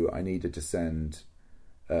 So I needed to send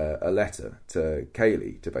a letter to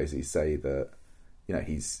Kaylee to basically say that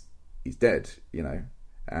he's dead,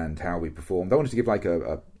 and how we performed. I wanted to give like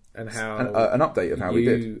an update of how we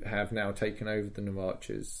did. You have now taken over the new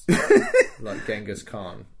archers, like Genghis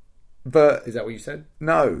Khan. But is that what you said?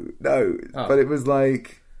 No. Oh. But it was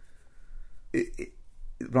like.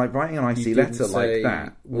 Like writing an IC letter like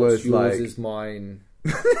that was yours like is mine.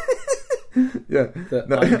 Yeah,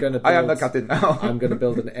 I'm going to build, I am the captain now. I'm going to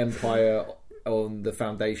build an empire on the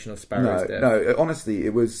foundation of Sparrow's death. No, honestly,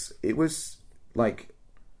 it was like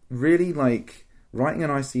really like writing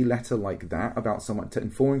an IC letter like that about someone,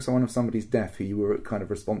 informing someone of somebody's death who you were kind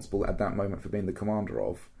of responsible at that moment for being the commander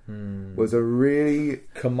of. Was a really...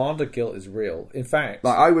 Commander guilt is real. In fact...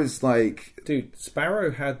 Like, I was like... Dude,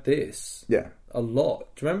 Sparrow had this. Yeah. A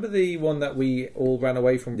lot. Do you remember the one that we all ran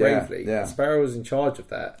away from bravely? Yeah. Sparrow was in charge of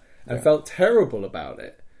that and felt terrible about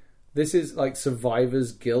it. This is like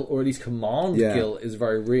survivor's guilt, or at least command guilt is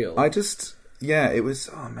very real. It was...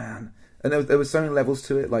 Oh, man. And there was so many levels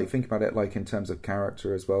to it. Like, think about it, like, in terms of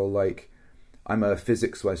character as well. Like, I'm a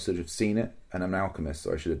physics, so I sort of seen it, and I'm an alchemist,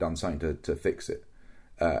 so I should have done something to fix it.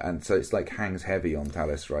 and so it's like hangs heavy on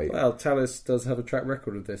Talis, right? Well, Talis does have a track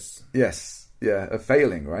record of this. Yes, yeah, of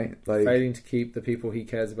failing, right? Like failing to keep the people he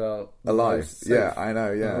cares about alive. Yeah, I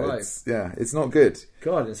know. Yeah, it's not good.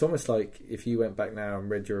 God, it's almost like if you went back now and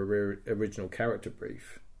read your original character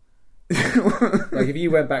brief. Like if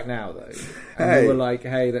you went back now though, and you were like,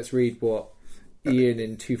 "Hey, let's read what Ian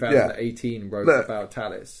in 2018 wrote about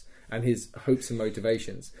Talis and his hopes and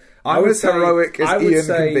motivations." I'm as heroic as Ian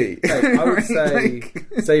can be. I would say,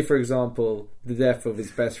 say for example, the death of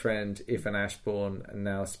his best friend, Ethan Ashbourne, and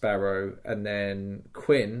now Sparrow, and then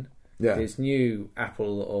Quinn, his new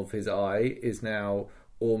apple of his eye, is now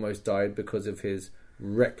almost died because of his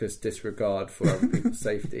reckless disregard for other people's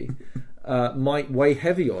safety. Might weigh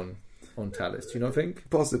heavy on Talis. Do you not think?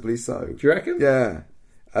 Possibly so. Do you reckon? Yeah.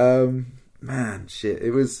 Man, shit.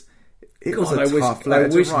 It was a tough I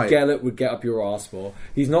wish Gellert would get up your arse more.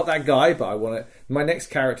 He's not that guy, but I want to. My next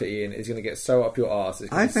character, Ian, is going to get so up your arse.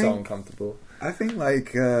 It's going to be so uncomfortable. I think,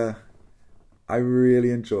 like, I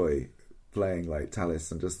really enjoy playing, like,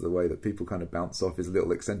 Talis and just the way that people kind of bounce off his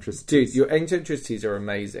little eccentricities. Dude, your eccentricities are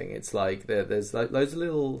amazing. It's like, there's like loads of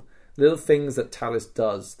little things that Talis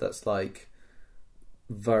does that's, like,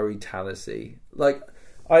 very Talis-y. Like,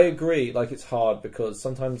 I agree, like, it's hard because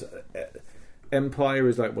sometimes Empire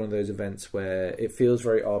is like one of those events where it feels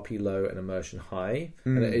very RP low and immersion high,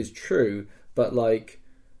 and it is true, but like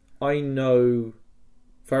I know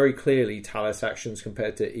very clearly Talis actions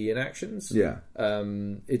compared to Ian actions. Yeah.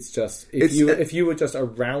 It's just if you were just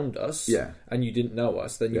around us and you didn't know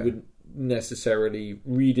us, then you wouldn't necessarily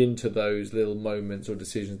read into those little moments or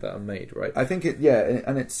decisions that are made, right? I think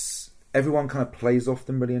and it's everyone kind of plays off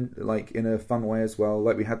them really in a fun way as well.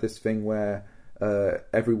 Like we had this thing where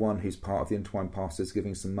everyone who's part of the Entwined Past is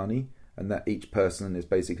giving some money, and that each person is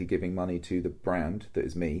basically giving money to the brand that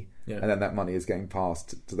is me, and then that money is getting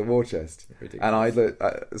passed to the war chest. And I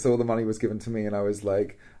saw the money was given to me, and I was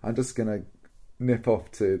like, I'm just gonna nip off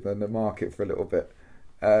to the market for a little bit,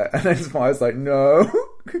 and then I was like, no,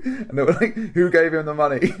 and they were like, who gave him the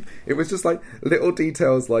money? It was just like little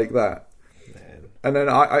details like that. And then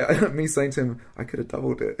I me saying to him, I could have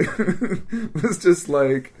doubled it. It was just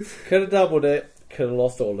like... Could have doubled it, could have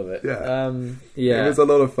lost all of it. Yeah. It was a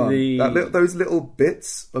lot of fun. Those little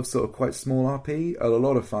bits of sort of quite small RP are a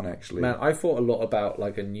lot of fun, actually. Man, I thought a lot about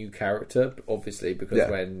like a new character, obviously, because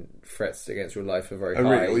when threats against real life are very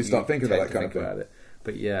high, you start thinking about that kind of thing. About it.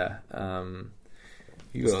 But yeah,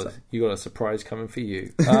 you got a surprise coming for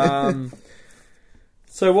you.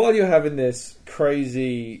 So while you're having this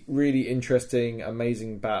crazy, really interesting,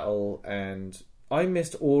 amazing battle, and I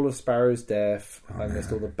missed all of Sparrow's death, I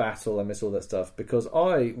missed all the battle, I missed all that stuff, because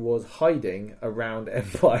I was hiding around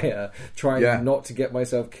Empire, trying not to get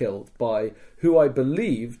myself killed by who I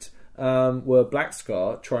believed were Black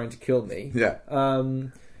Scar trying to kill me. Yeah.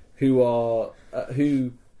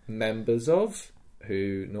 Who members of,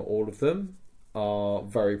 who, not all of them, are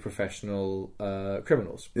very professional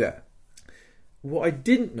criminals. Yeah. What I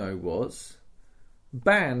didn't know was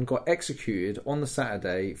Ban got executed on the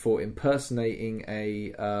Saturday for impersonating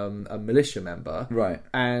a militia member, right?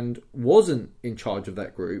 And wasn't in charge of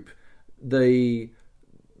that group. When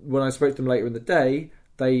I spoke to them later in the day,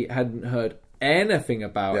 they hadn't heard anything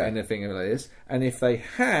about anything like this, and if they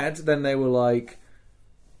had, then they were like,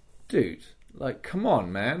 "Dude, like, come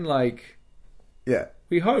on, man, like,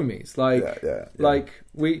 we homies, like,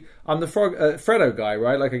 I'm the Freddo guy,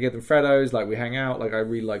 right? Like, I get them Freddos, like, we hang out, like, I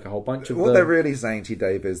really like a whole bunch of them. What they're really saying to you,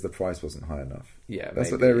 Dave, is the price wasn't high enough. Yeah,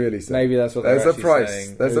 that's what they're really saying. Maybe that's what they're actually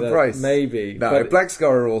saying. There's a price. Maybe. No, but Black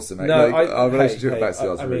Scar are awesome, mate. No, our relationship with Black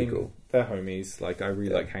Scar is really cool. They're homies. Like, I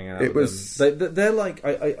really like hanging out with them. They're like,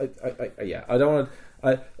 I don't want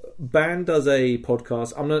to... Ban does a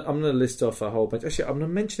podcast. I'm gonna list off a whole bunch. Actually, I'm gonna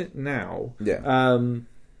mention it now. Yeah.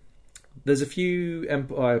 There's a few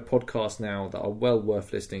Empire podcasts now that are well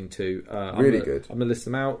worth listening to. Really good. I'm going to list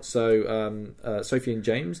them out. So Sophie and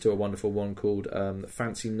James do a wonderful one called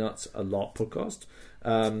Fancy Nuts A Lot podcast.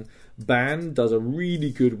 Ban does a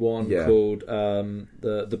really good one called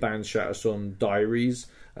the Ban Shatterstone Diaries.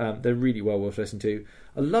 They're really well worth listening to.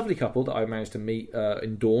 A lovely couple that I managed to meet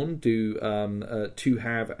in Dawn do To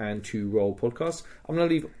Have and To Roll podcasts. I'm going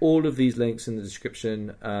to leave all of these links in the description.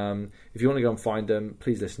 If you want to go and find them,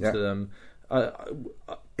 please listen to them.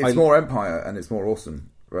 It's more Empire and it's more awesome,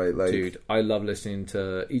 right? Like, dude, I love listening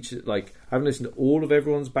to each. Like, I haven't listened to all of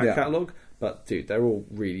everyone's back catalogue, but dude, they're all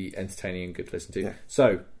really entertaining and good to listen to. Yeah.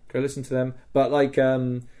 So go listen to them. But like,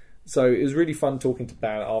 so it was really fun talking to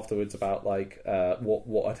Ban afterwards about like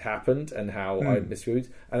what had happened and how I'd missed foods,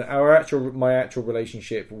 and my actual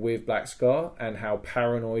relationship with Black Scar and how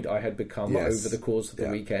paranoid I had become over the course of the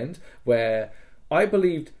weekend, where I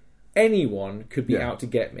believed anyone could be out to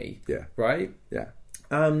get me. Yeah. Right? Yeah.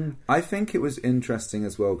 I think it was interesting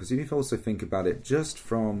as well, because if you also think about it, just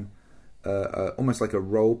from almost like a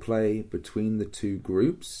role play between the two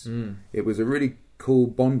groups, it was a really cool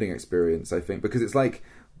bonding experience, I think, because it's like,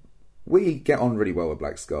 we get on really well with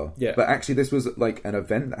Black Scar, but actually this was like an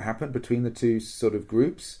event that happened between the two sort of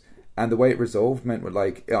groups, and the way it resolved meant we're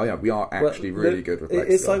like, oh yeah, we are actually really good with Black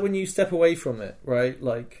Scar. It's like when you step away from it, right?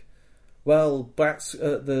 Like, well,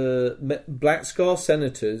 the Black Scar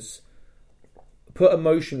senators put a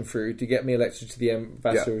motion through to get me elected to the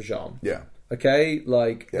Ambassador of Jam. Yeah. Okay?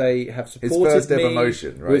 Like, they have supported his first me. ever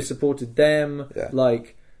motion, right? We've supported them. Yeah.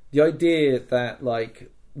 Like, the idea that,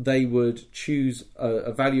 like, they would choose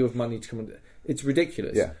a value of money to come and... It's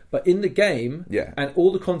ridiculous. Yeah. But in the game, and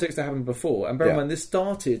all the context that happened before, and bear in mind, this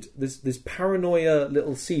paranoia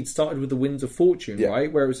little seed started with the Winds of Fortune,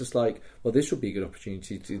 right? Where it was just like, well, this would be a good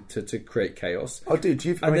opportunity to create chaos. Oh, dude,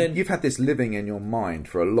 you've had this living in your mind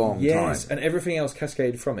for a long time. Yes, and everything else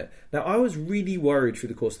cascaded from it. Now, I was really worried through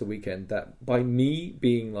the course of the weekend that by me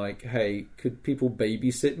being like, hey, could people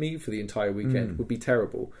babysit me for the entire weekend would be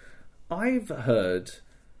terrible. I've heard...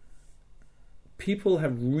 people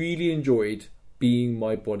have really enjoyed being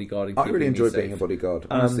my bodyguard. I really enjoyed being a bodyguard,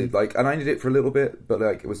 honestly. And I did it for a little bit, but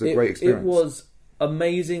like it was a great experience. It was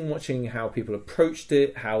amazing watching how people approached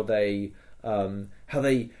it, how they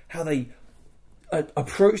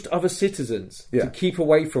approached other citizens to keep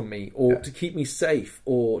away from me, or to keep me safe,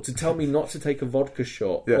 or to tell me not to take a vodka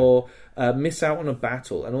shot, or miss out on a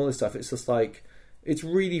battle, and all this stuff. It's just like, it's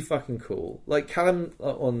really fucking cool. Like Callum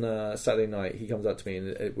on Saturday night, he comes up to me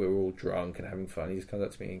and we're all drunk and having fun. He just comes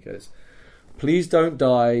up to me and goes, "Please don't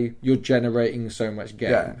die. You're generating so much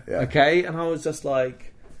game." Okay? And I was just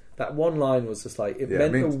like, that one line was just like, it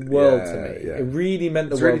meant the world to me. It really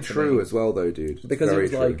meant the world to me. It's really true as well, though, dude. Because it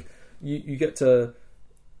was like, you get to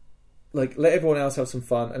like let everyone else have some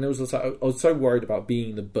fun. And it was just like, I was so worried about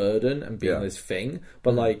being the burden and being this thing.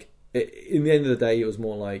 But like, in the end of the day, it was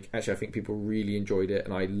more like, actually, I think people really enjoyed it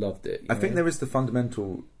and I loved it. I think there is the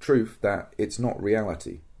fundamental truth that it's not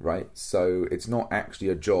reality, right? So it's not actually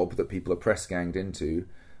a job that people are press ganged into,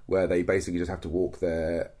 where they basically just have to walk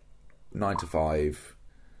their 9 to 5.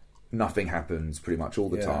 Nothing happens pretty much all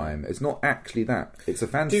the time. It's not actually that. It's a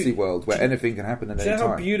fantasy world where anything can happen at any time. Do you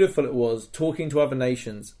know how beautiful it was talking to other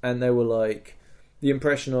nations, and they were like, the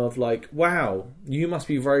impression of like, wow, you must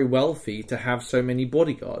be very wealthy to have so many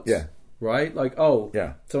bodyguards. Yeah. Right? Like,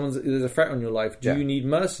 there's a threat on your life. Do you need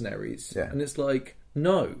mercenaries? Yeah. And it's like,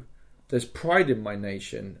 no. There's pride in my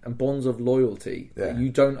nation and bonds of loyalty that you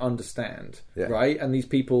don't understand. Yeah. Right? And these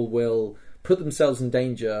people will put themselves in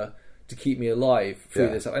danger to keep me alive through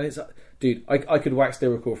this. And it's, dude, I could wax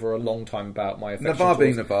lyrical for a long time about my affection Navarre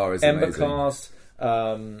being Navarre is amazing. Embercast,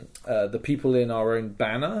 the people in our own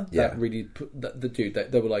banner that really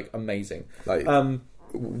they were like amazing. Like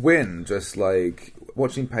Win, just like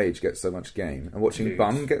watching Paige get so much game and watching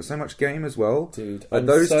Bun get so much game as well. Dude, like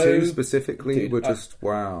those two specifically were just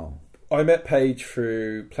wow. I met Paige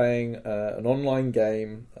through playing an online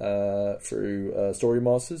game through Story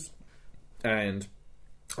Masters, and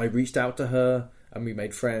I reached out to her and we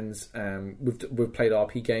made friends, and we've played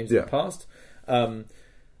RP games in the past.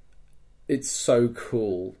 It's so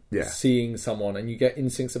cool seeing someone and you get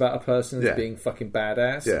instincts about a person as being fucking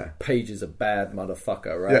badass. Yeah. Paige is a bad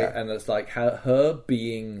motherfucker, right? Yeah. And it's like her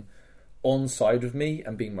being on side of me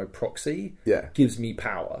and being my proxy gives me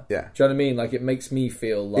power. Yeah. Do you know what I mean? Like, it makes me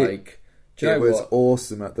feel like... It was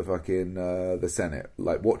awesome at the fucking the Senate,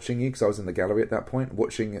 like watching you, because I was in the gallery at that point,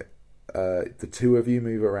 watching the two of you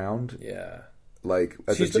move around. Yeah, like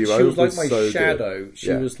as a duo. She was like my so shadow. Good.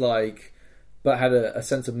 She was like, but had a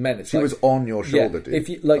sense of menace. She was on your shoulder, dude. If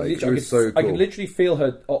you like, she was so cool. I could literally feel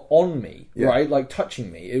her on me, right, like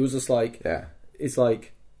touching me. It was just like, it's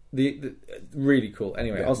like the really cool.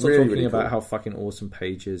 Anyway, I'll stop talking about how fucking awesome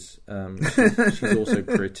Paige is. She's also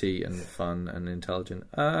pretty and fun and intelligent.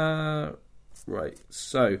 Right.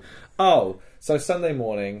 So Sunday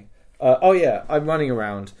morning. I'm running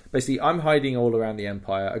around. Basically, I'm hiding all around the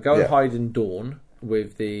Empire. I go and hide in Dawn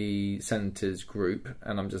with the Senators group,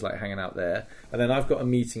 and I'm just like hanging out there. And then I've got a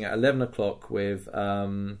meeting at 11 o'clock with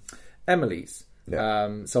Emily's.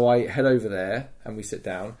 Yeah. So I head over there and we sit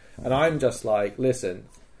down, and I'm just like, listen,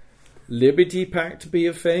 Liberty Pact be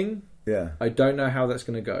a thing. Yeah. I don't know how that's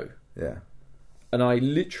going to go. Yeah. And I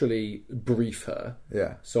literally brief her.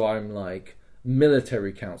 Yeah. So I'm like,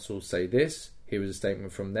 military council say this. Here was a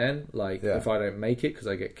statement from them. Like, if I don't make it because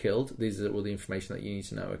I get killed, these are all the information that you need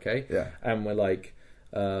to know, okay? Yeah. And we're like,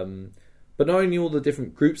 but not only all the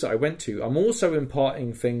different groups that I went to, I'm also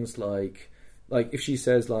imparting things like, like, if she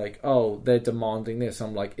says, like, oh, they're demanding this,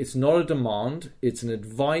 I'm like, it's not a demand, it's an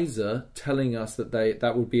advisor telling us that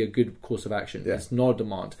that would be a good course of action. Yeah. It's not a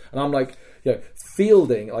demand. And I'm like,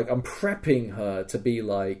 fielding, like, I'm prepping her to be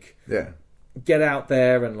like, get out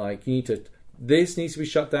there and, like, this needs to be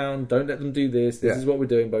shut down, don't let them do this, this is what we're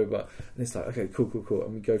doing, blah, blah, blah. And it's like, okay, cool.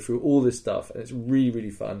 And we go through all this stuff, and it's really, really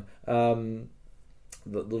fun.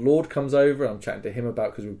 The Lord comes over, I'm chatting to him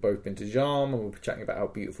about, because we've both been to Jam, and we're chatting about how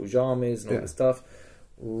beautiful Jam is and all this stuff.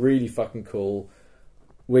 Really fucking cool.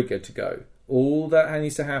 We're good to go. All that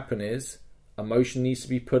needs to happen is a motion needs to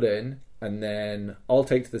be put in, and then I'll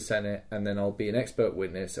take to the Senate, and then I'll be an expert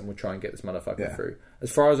witness, and we'll try and get this motherfucker through.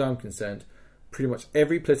 As far as I'm concerned, pretty much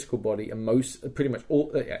every political body and pretty much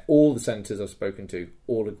all the senators I've spoken to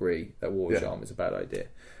all agree that war with Jam is a bad idea.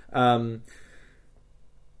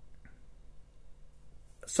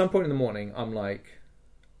 Some point in the morning, I'm like,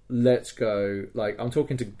 let's go. Like, I'm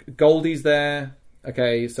talking to Goldie's there.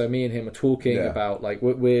 Okay, so me and him are talking about, like,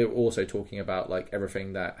 we're also talking about, like,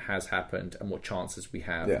 everything that has happened and what chances we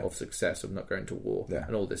have of success of not going to war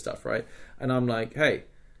and all this stuff, right? And I'm like, hey,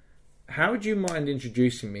 how would you mind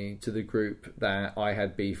introducing me to the group that I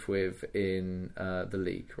had beef with in the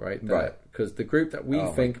league, right? Because the group that we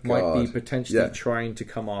think might be potentially trying to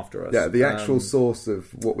come after us. Yeah, the actual source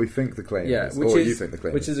of what we think the claim is, or what you think the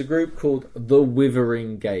claim is. Which is a group called The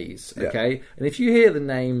Withering Gaze, okay? Yeah. And if you hear the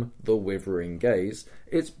name The Withering Gaze,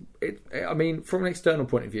 I mean, from an external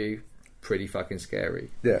point of view, pretty fucking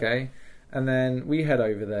scary, okay? And then we head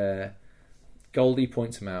over there, Goldie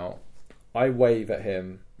points him out, I wave at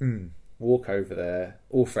him, walk over there,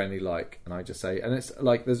 all friendly like, and I just say, and it's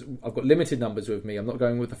like, I've got limited numbers with me, I'm not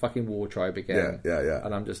going with the fucking war tribe again.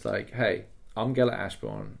 And I'm just like, hey, I'm Gellert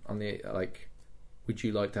Ashbourne, would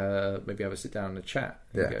you like to maybe have a sit down and a chat?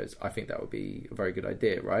 And he goes, I think that would be a very good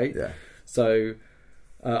idea, right? So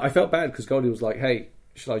I felt bad because Goldie was like, hey,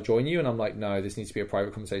 should I join you? And I'm like, no, this needs to be a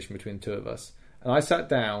private conversation between the two of us. And I sat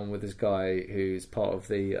down with this guy who's part of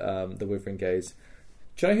the Withering Gaze.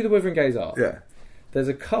 Do you know who the Withering Gaze are? Yeah. There's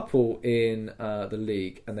a couple in the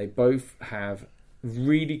league, and they both have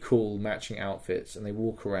really cool matching outfits, and they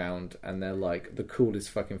walk around, and they're like the coolest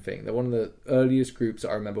fucking thing. They're one of the earliest groups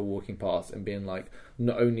that I remember walking past and being like,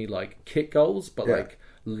 not only like kit goals, but like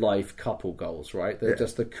life couple goals, right? They're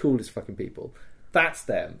just the coolest fucking people. That's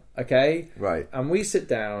them, okay? Right. And we sit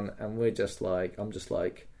down, and we're just like, I'm just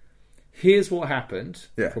like, here's what happened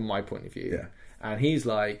from my point of view. And he's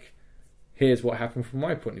like, here's what happened from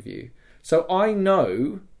my point of view. So I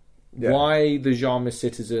know why the Jarmus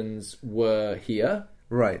citizens were here.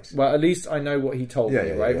 Right. Well, at least I know what he told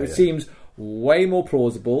me, right? Which seems way more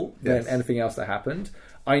plausible than anything else that happened.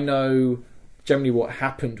 I know generally what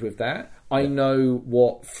happened with that. I know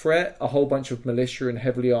what threat a whole bunch of militia and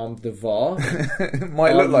heavily armed Navarre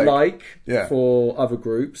might look like for other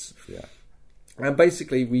groups. Yeah. And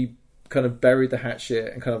basically we kind of buried the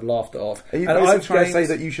hatchet and kind of laughed it off. Are you basically trying to say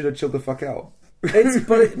that you should have chilled the fuck out? But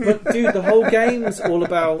dude, the whole game's all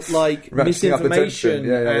about like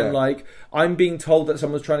misinformation and like I'm being told that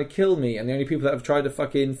someone's trying to kill me, and the only people that have tried to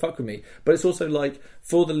fucking fuck with me. But it's also like,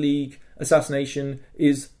 for the league, assassination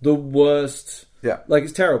is the worst. Yeah, like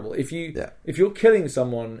it's terrible. If you're killing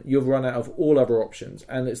someone, you've run out of all other options,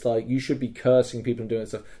 and it's like you should be cursing people and doing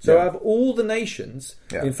stuff. So out of all the nations,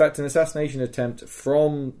 in fact, an assassination attempt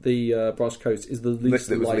from the Brass Coast is the least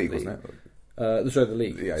likely. League, wasn't it? The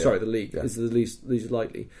league. The league is the least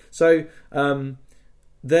likely. So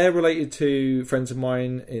they're related to friends of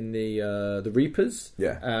mine in the Reapers,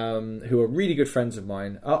 who are really good friends of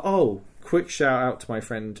mine. Quick shout out to my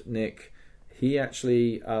friend Nick. He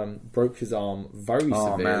actually broke his arm very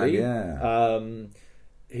severely. Man,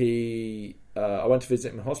 I went to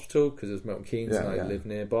visit him in hospital because it was Milton Keynes and I live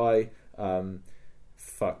nearby.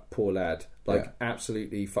 Poor lad.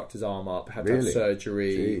 Absolutely fucked his arm up. Had to have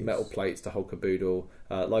surgery, metal plates to whole caboodle.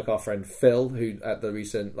 Like our friend Phil, who at the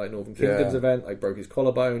recent Northern Kingdoms event, broke his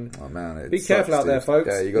collarbone. Oh man, be careful out there, folks.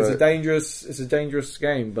 It's a dangerous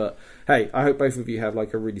game. But hey, I hope both of you have a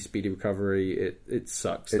really speedy recovery. It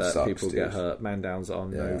sucks that people get hurt. Man downs are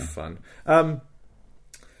no fun.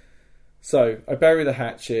 So I bury the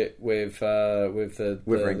hatchet with the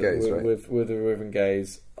Withering Gaze, with the Withering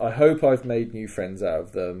Gaze. I hope I've made new friends out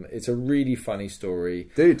of them. It's a really funny story,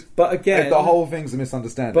 dude. But again, the whole thing's a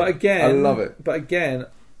misunderstanding. But again, I love it. But again,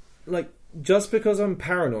 just because I'm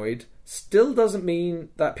paranoid still doesn't mean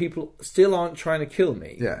that people still aren't trying to kill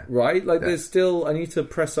me. Yeah. Right? There's still, I need to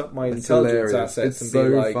press up my intelligence assets and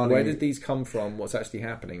be funny. Where did these come from? What's actually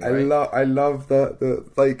happening? Right? I love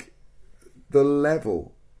the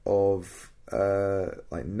level of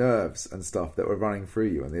nerves and stuff that were running through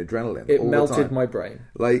you and the adrenaline. It melted my brain.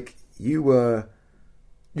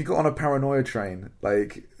 you got on a paranoia train,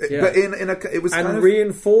 like, but it was and kind of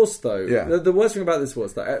reinforced though. Yeah. The worst thing about this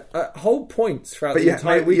was that at whole points throughout the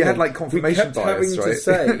entire weekend, you had like confirmation bias,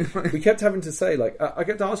 right? We kept having to say, like, I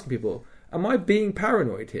kept asking people, "Am I being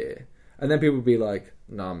paranoid here?" And then people would be like,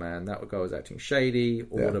 "Nah, man, that guy was acting shady."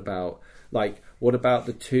 Or what about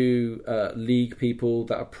the two league people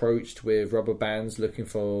that approached with rubber bands looking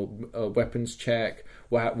for a weapons check?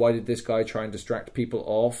 Why did this guy try and distract people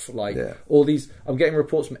off? All these, I'm getting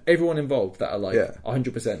reports from everyone involved that are like,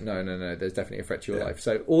 100%, no, there's definitely a threat to your life.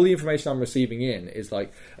 So all the information I'm receiving in is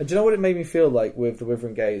like, and do you know what it made me feel like with the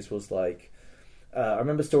Withering Gaze was like, I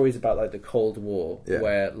remember stories about like the Cold War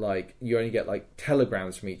where like you only get like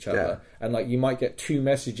telegrams from each other and like you might get two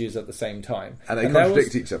messages at the same time. And they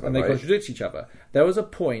contradict each other. And they contradict each other. There was a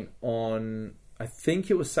point on, I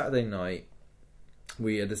think it was Saturday night,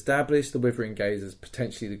 we had established the Withering Gaze as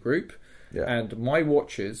potentially the group. Yeah. And my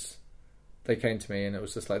watchers, they came to me and it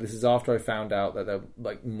was just like, this is after I found out that they're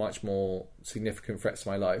like much more significant threats to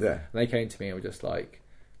my life. Yeah. And they came to me and were just like,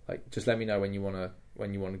 just let me know when you want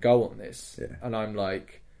to go on this. Yeah. And I'm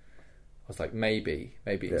like, I was like, maybe.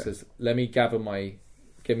 It says, let me gather my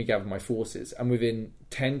forces. And within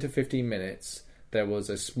 10 to 15 minutes, there was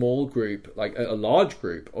a small group, like a large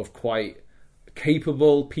group of quite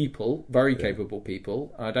capable people, very capable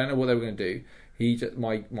people. I don't know what they were going to do.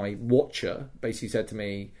 My watcher basically said to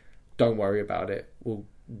me, don't worry about it. Well,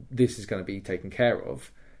 this is going to be taken care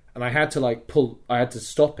of. And I had to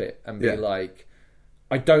stop it and be like,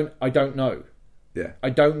 I don't know. Yeah. I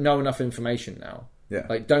don't know enough information now. Yeah.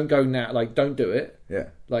 Like, don't go now. Like, don't do it. Yeah.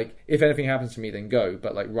 Like, if anything happens to me, then go.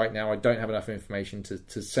 But like right now, I don't have enough information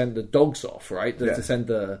to send the dogs off. Right. To send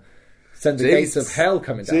the gates of hell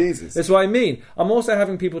coming down. Jesus. That's what I mean. I'm also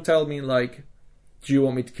having people tell me like, do you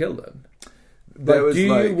want me to kill them? Like, do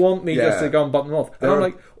you want me just to go and bump them off? And I'm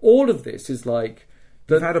like, all of this is like.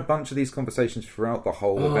 We've had a bunch of these conversations throughout the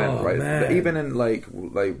whole event, right? Man. Even in like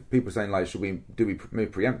people saying like, do we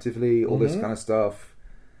move preemptively? All this kind of stuff.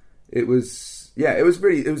 It was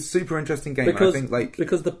super interesting game. Because, I think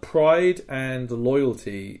because the pride and the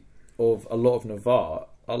loyalty of a lot of Navarre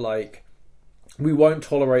are like, we won't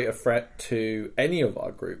tolerate a threat to any of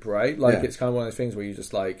our group, right? Like it's kind of one of those things where you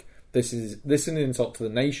just like, this is an insult to the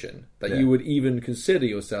nation that you would even consider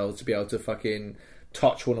yourselves to be able to fucking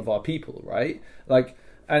touch one of our people, right? Like,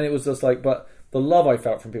 and it was just like, but the love I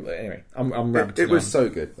felt from people. Anyway, I'm ranting. It was so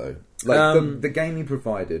good though. Like the game you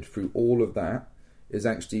provided through all of that is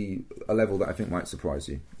actually a level that I think might surprise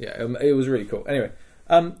you. Yeah, it was really cool. Anyway,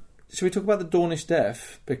 should we talk about the Dornish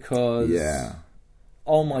death? Because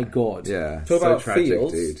oh my god, talk so about tragic,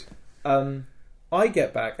 feels. Dude. I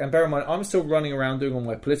get back, and bear in mind, I'm still running around doing all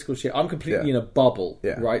my political shit. I'm completely in a bubble,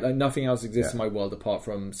 right? Like nothing else exists in my world apart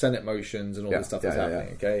from Senate motions and all this stuff that's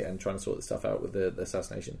happening, okay? And trying to sort this stuff out with the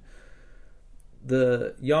assassination.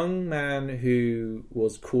 The young man who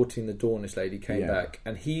was courting the Dornish lady came back,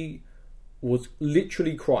 and he was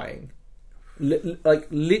literally crying.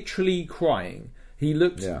 Literally crying. He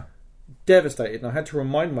looked devastated, and I had to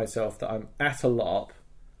remind myself that I'm at a LARP,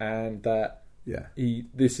 and that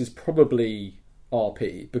this is probably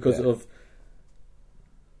RP because of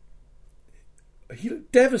he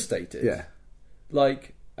looked devastated. Yeah.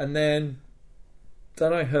 Like, and then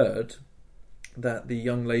I heard that the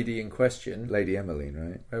young lady in question, Lady Emmeline,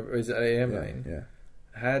 right? Is it Lady Emmeline? Yeah.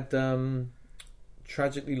 Had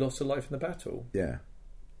tragically lost her life in the battle. Yeah.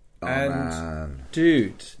 Oh, and man.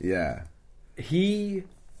 Dude. Yeah. He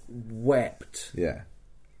wept. Yeah.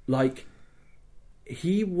 Like,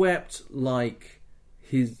 he wept like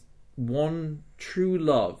his one true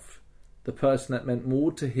love, the person that meant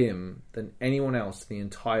more to him than anyone else in the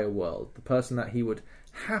entire world, the person that he would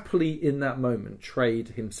happily in that moment trade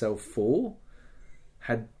himself for,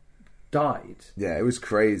 had died. Yeah, it was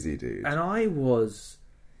crazy, dude. And I was...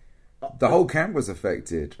 The whole camp was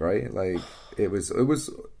affected, right? Like, it was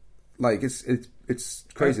like, it's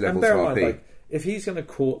crazy levels of RP. Like, if he's going to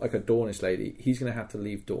court like a Dornish lady, he's going to have to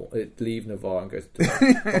leave Navarre and go to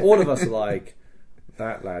Dorne. All of us are like,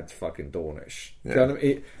 that lad's fucking Dornish. Yeah. Do you know what I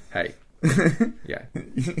mean? Hey, yeah,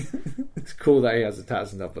 it's cool that he has a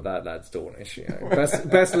tats and stuff, but that lad's Dornish. You know?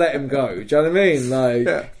 Best let him go. Do you know what I mean?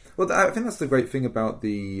 Like, well, I think that's the great thing about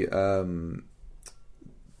the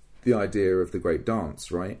idea of the Great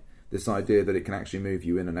Dance, right? This idea that it can actually move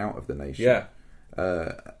you in and out of the nation. Yeah.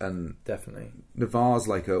 And definitely Navarre's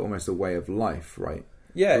like almost a way of life, right?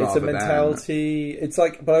 Yeah, it's a mentality. It's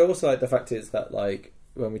like, but I also like the fact is that like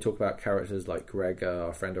when we talk about characters like Greg,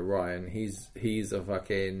 our friend Orion, he's a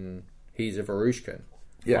Varushkan.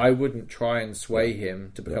 I wouldn't try and sway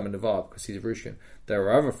him to become a Navarre because he's a Rushian. There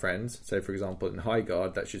are other friends, say for example in High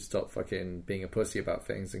Guard, that should stop fucking being a pussy about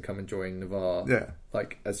things and come and join Navarre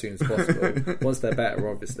like as soon as possible. Once they're better,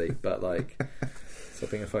 obviously, but like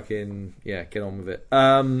stop being a fucking get on with it.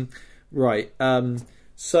 Right.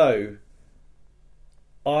 So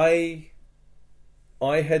I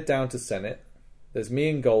head down to Senate. There's me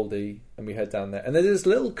and Goldie, and we head down there. And there's this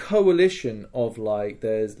little coalition of like,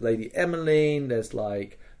 there's Lady Emmeline, there's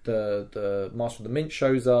like the Master of the Mint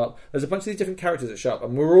shows up. There's a bunch of these different characters that show up,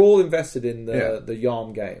 and we're all invested in the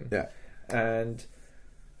Yarm game. Yeah. And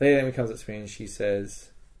Lady Emmeline comes up to me and she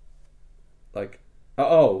says, like,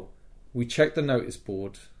 oh, we checked the notice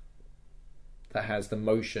board that has the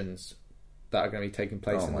motions that are going to be taking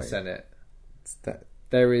place in the Senate.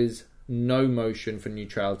 There is no motion for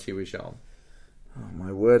neutrality with Yarm. Oh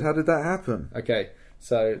my word, how did that happen? Okay,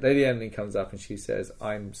 so Lady Emily comes up and she says,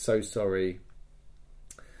 I'm so sorry.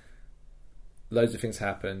 Loads of things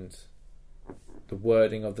happened. The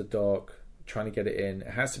wording of the doc, trying to get it in. It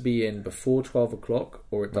has to be in before 12 o'clock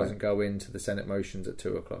or it doesn't go into the Senate motions at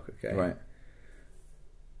 2 o'clock, okay? Right.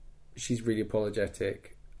 She's really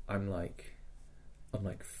apologetic. I'm like,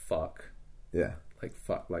 fuck. Yeah. Like,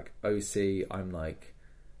 fuck. Like, OC, I'm like,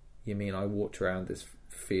 you mean I walked around this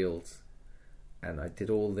field and I did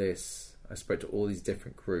all this. I spoke to all these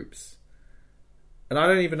different groups. And I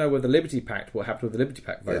don't even know what happened with the Liberty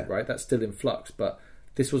Pact vote, right? That's still in flux. But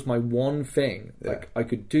this was my one thing like I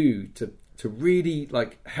could do to really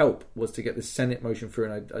like help was to get the Senate motion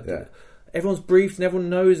through. And I did. Everyone's briefed and everyone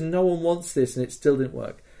knows and no one wants this and it still didn't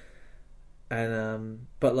work. And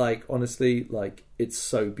but like honestly, like it's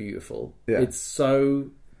so beautiful. Yeah. It's so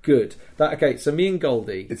good. So me and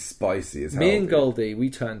Goldie, it's spicy as hell. Me and Goldie, we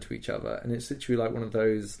turn to each other, and it's literally like one of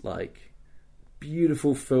those like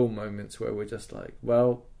beautiful film moments where we're just like,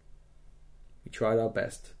 well, we tried our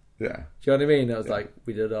best. Yeah. Do you know what I mean? It was like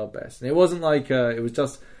we did our best, and it wasn't like it was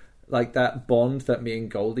just like that bond that me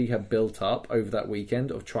and Goldie had built up over that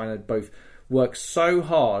weekend of trying to both work so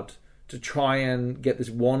hard to try and get this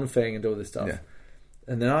one thing and do all this stuff. Yeah.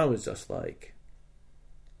 And then I was just like,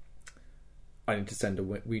 we need to send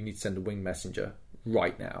a wing messenger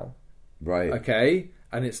right now. Right. Okay?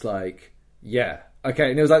 And it's like, okay.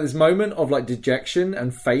 And it was like this moment of like dejection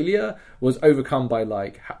and failure was overcome by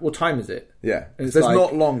like, what time is it? Yeah. There's like,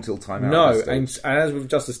 not long till time out. No. And as we've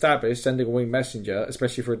just established, sending a wing messenger,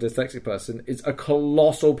 especially for a dyslexic person, is a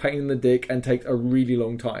colossal pain in the dick and takes a really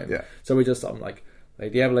long time. Yeah. So I'm like,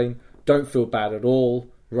 Lady Evelyn, don't feel bad at all,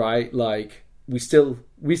 right? Like, we still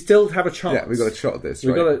have a chance. Yeah, we got a shot at this.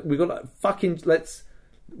 We got to fucking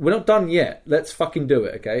we're not done yet. Let's fucking do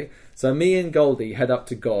it, okay? So me and Goldie head up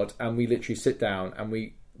to God, and we literally sit down and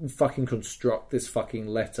we fucking construct this fucking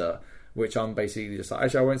letter, which I'm basically just like.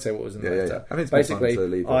 Actually, I won't say what was in the letter. I mean, it's basically, fun to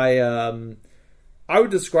leave it. I would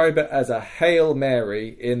describe it as a Hail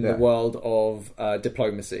Mary in the world of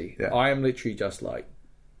diplomacy. Yeah. I am literally just like,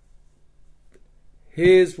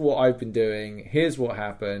 here's what I've been doing, here's what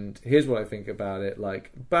happened, here's what I think about it, like,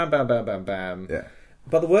 bam, bam, bam, bam, bam. Yeah.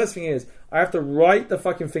 But the worst thing is, I have to write the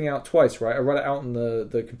fucking thing out twice, right? I write it out on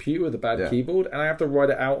the computer with the bad keyboard, and I have to write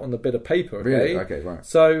it out on the bit of paper, okay? Really? Okay, right.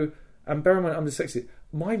 So, and bear in mind, I'm dyslexic.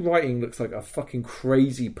 My writing looks like a fucking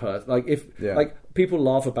crazy person. Like, like, people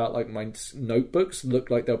laugh about, like, my notebooks look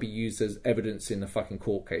like they'll be used as evidence in a fucking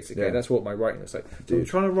court case, okay? That's what my writing looks like. So I'm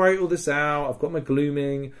trying to write all this out. I've got my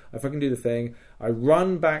glooming. I fucking do the thing. I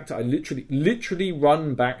literally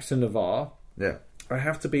run back to Navarre. Yeah. I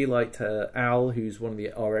have to be like to Al, who's one of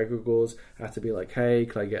our egregores. I have to be like, hey,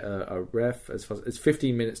 can I get a ref? It's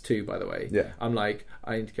 15 minutes too, by the way. Yeah. I'm like,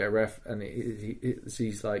 I need to get a ref, and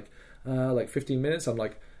he's like 15 minutes. I'm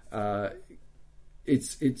like,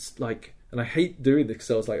 it's like, and I hate doing this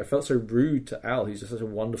because I felt so rude to Al. He's just such a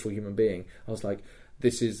wonderful human being. I was like,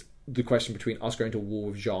 this is the question between us going to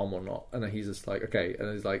war with Jean or not. And then he's just like, okay.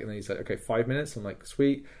 And he's like, okay, 5 minutes. I'm like,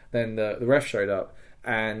 sweet. Then the ref showed up,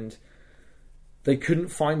 and they couldn't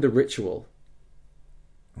find the ritual.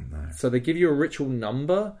 Oh, no. So they give you a ritual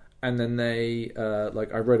number, and then they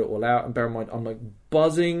I wrote it all out. And bear in mind, I'm like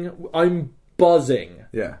buzzing. I'm buzzing.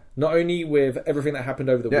 Yeah. Not only with everything that happened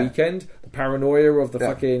over the weekend, the paranoia of the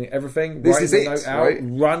fucking everything, this writing is the it, note out, right?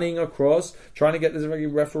 running across, trying to get this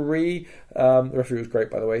referee. The referee was great,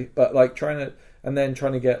 by the way, but like trying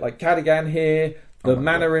to get like Cadigan here. The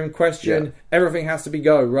manner in question, everything has to be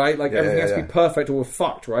go, right? Like, everything has to be perfect or we're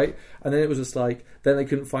fucked, right? And then it was just like, then they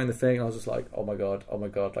couldn't find the thing. And I was just like, oh my God.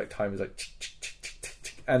 Like, time is like,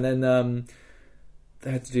 and then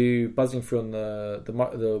they had to do buzzing through on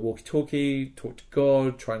the walkie-talkie, talk to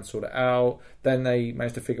God, try and sort it out. Then they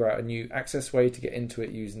managed to figure out a new access way to get into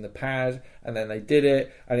it using the pad, and then they did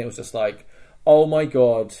it, and it was just like, oh my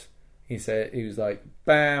God. He was like,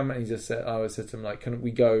 bam, and he just said, I said to him, like, can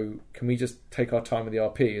we just take our time with the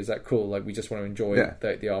RP? Is that cool? Like, we just want to enjoy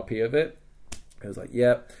the RP of it. He was like,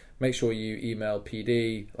 yeah, make sure you email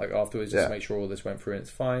PD, like, afterwards, just to make sure all this went through and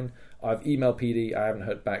it's fine. I've emailed PD, I haven't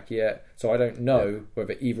heard back yet, so I don't know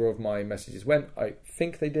whether either of my messages went. I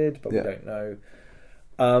think they did, but we don't know.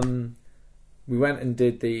 We went and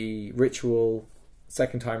did the ritual.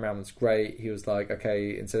 Second time round was great. He was like,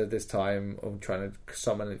 okay, instead of this time I'm trying to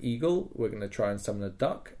summon an eagle, we're going to try and summon a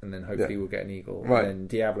duck, and then hopefully we'll get an eagle. Right. And then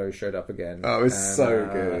Diablo showed up again. Oh, it was so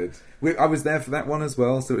good. I was there for that one as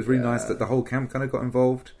well, so it was really nice that the whole camp kind of got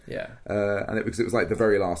involved. Yeah. And it was like the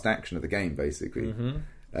very last action of the game, basically. Mm-hmm.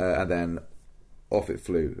 And then off it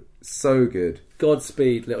flew. So good.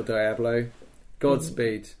 Godspeed, little Diablo.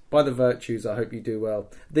 Godspeed. By the virtues, I hope you do well.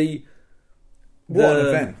 What an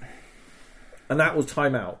event. And that was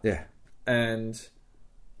Time Out. Yeah. And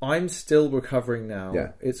I'm still recovering now.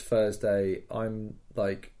 Yeah. It's Thursday. I'm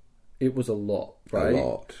like, it was a lot, right? A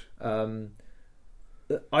lot.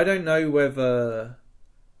 I don't know whether...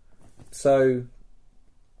 So,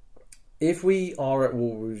 if we are at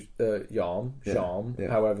War Yarm,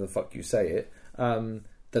 however the fuck you say it,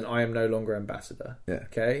 then I am no longer ambassador. Yeah.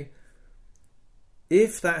 Okay?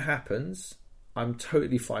 If that happens, I'm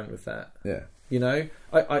totally fine with that. Yeah. You know,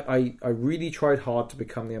 I really tried hard to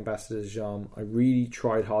become the ambassador of Jarm. I really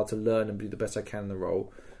tried hard to learn and do the best I can in the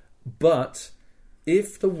role. But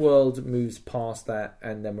if the world moves past that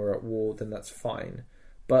and then we're at war, then that's fine.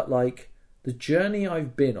 But like the journey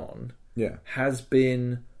I've been on has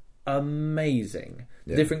been amazing.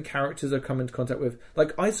 The different characters I've come into contact with.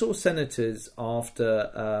 Like I saw senators after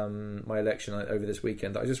my election over this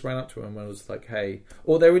weekend. I just ran up to them and I was like, hey,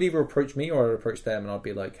 or they would either approach me or I'd approach them and I'd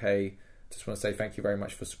be like, hey, just want to say thank you very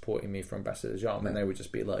much for supporting me for Ambassador Jarm. And they would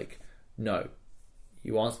just be like, no,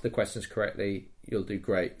 you answered the questions correctly, you'll do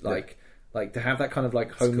great. Like to have that kind of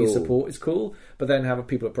like homey support is cool, but then have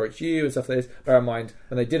people approach you and stuff like this. Bear in mind,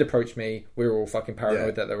 when they did approach me, we were all fucking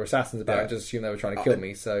paranoid that there were assassins about and just assumed they were trying to kill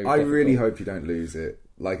me. So I really hope you don't lose it.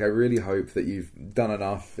 Like, I really hope that you've done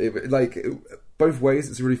enough. Both ways,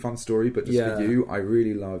 it's a really fun story, but just for you, I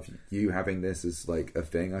really love you having this as like a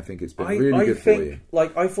thing. I think it's been really good for you.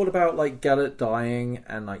 Like, I thought about like Gellert dying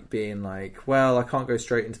and like being like, well, I can't go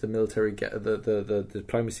straight into the military, the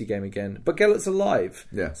diplomacy game again. But Gellert's alive.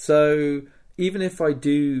 Yeah. So even if I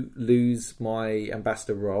do lose my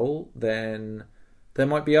ambassador role, then there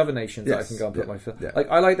might be other nations that I can go and put my foot. Yeah. Like,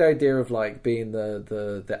 I like the idea of like being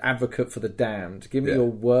the advocate for the damned. Give me your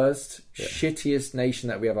worst, shittiest nation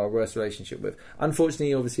that we have our worst relationship with.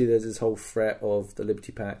 Unfortunately, obviously, there's this whole threat of the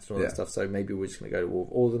Liberty Pact and all that stuff. So maybe we're just going to go to war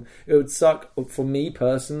with all of them. It would suck for me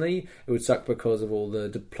personally. It would suck because of all the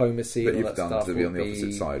diplomacy and all that stuff. But you've done to be on the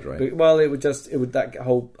opposite side, right? Well, that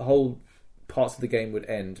whole parts of the game would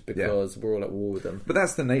end because we're all at war with them. But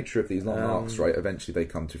that's the nature of these long arcs, right? Eventually they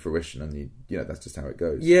come to fruition, and you know that's just how it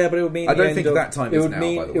goes. Yeah, but it would mean I don't think that time is now.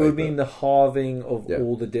 By the way, it would mean the halving of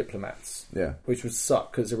all the diplomats. Yeah, which would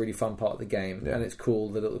suck because it's a really fun part of the game, and it's cool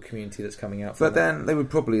the little community that's coming out. But then they would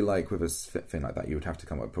probably with a thing like that, you would have to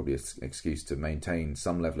come up with probably an excuse to maintain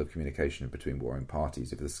some level of communication between warring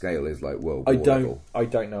parties if the scale is like World War level. I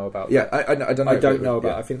don't know about. Yeah, I don't know. I don't know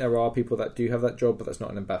about. I think there are people that do have that job, but that's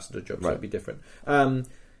not an ambassador job, so it'd be different.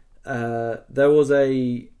 There was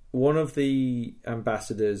one of the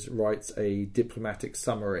ambassadors writes a diplomatic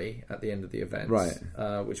summary at the end of the event,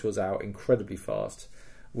 which was out incredibly fast,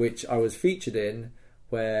 which I was featured in,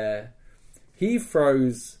 where he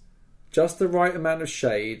throws just the right amount of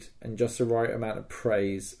shade and just the right amount of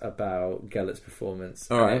praise about Gellert's performance.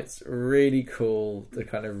 And it's really cool to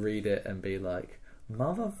kind of read it and be like,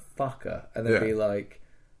 motherfucker, and then be like,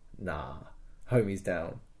 nah, homie's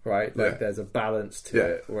down. Right, like there's a balance to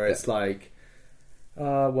it where it's like,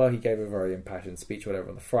 well, he gave a very impassioned speech, or whatever,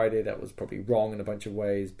 on the Friday that was probably wrong in a bunch of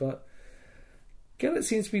ways, but Gellert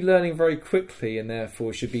seems to be learning very quickly, and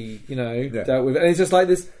therefore should be, dealt with. And it's just like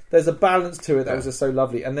this. There's a balance to it that was just so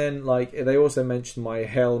lovely. And then, like, they also mentioned my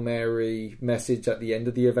Hail Mary message at the end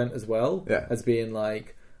of the event as well, as being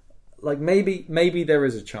like maybe there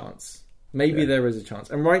is a chance. Maybe there is a chance.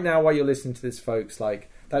 And right now, while you're listening to this, folks, like,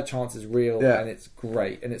 that chance is real and it's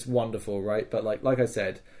great and it's wonderful, right? But like I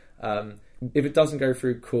said, if it doesn't go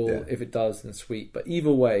through, cool. If it does, then sweet. But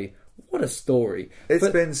either way, what a story. It's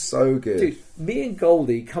been so good. Dude, me and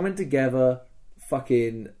Goldie coming together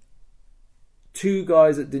fucking two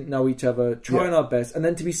guys that didn't know each other, trying our best, and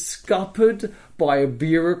then to be scuppered by a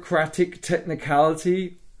bureaucratic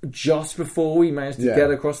technicality just before we managed to get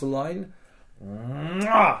across the line.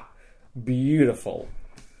 Mwah! Beautiful.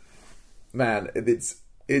 Man, it's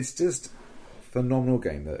just a phenomenal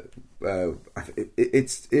game that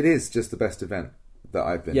it is just the best event that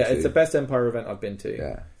I've been to. Yeah, it's the best Empire event I've been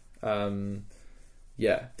to.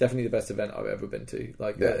 Yeah. Definitely the best event I've ever been to.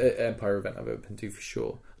 Empire event I've ever been to for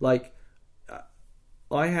sure. Like,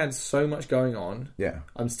 I had so much going on. Yeah.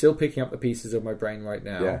 I'm still picking up the pieces of my brain right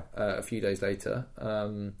now. Yeah. A few days later,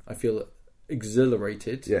 I feel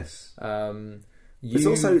exhilarated. Yes.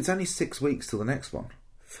 It's only 6 weeks till the next one.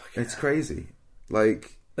 It's crazy.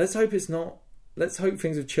 Like, let's hope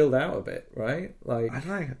things have chilled out a bit, right? Like, I don't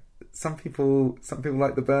know. Some people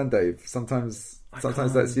like the burn, Dave. Sometimes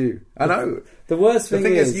that's you. I know. The worst thing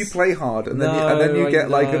is you play hard and then you get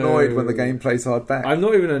like annoyed when the game plays hard back. I'm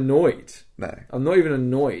not even annoyed. No. I'm not even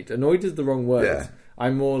annoyed. Annoyed is the wrong word. Yeah.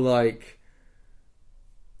 I'm more like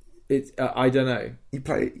it's. I don't know. You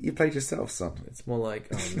played yourself, son. It's more like,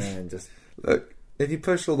 oh man, just look. If you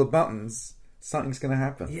push all the buttons, something's going to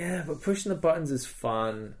happen. Yeah, but pushing the buttons is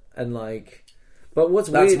fun and like. But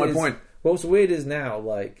that's my point. What's weird is now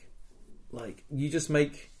like you just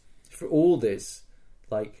make for all this,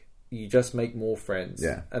 like you just make more friends.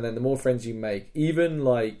 Yeah. And then the more friends you make, even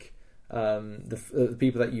like the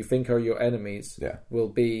people that you think are your enemies, will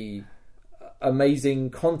be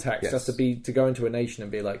amazing contacts. Just to go into a nation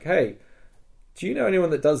and be like, hey, do you know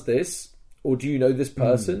anyone that does this? Or do you know this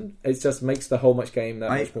person? It just makes the whole game that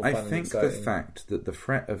much more fun. I think the fact that the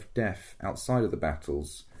threat of death outside of the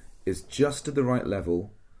battles is just at the right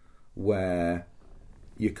level where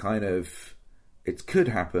you kind of... It could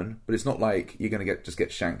happen, but it's not like you're going to just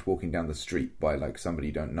get shanked walking down the street by like somebody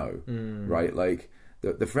you don't know, right? Like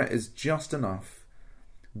the threat is just enough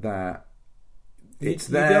that it's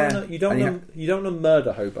there. You don't want to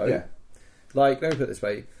murder hobo. Yeah. Like, let me put it this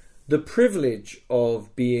way: the privilege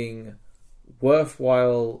of being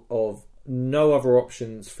worthwhile, of no other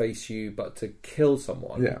options face you but to kill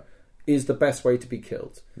someone, is the best way to be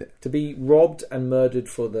killed. Yeah. To be robbed and murdered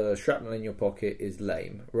for the shrapnel in your pocket is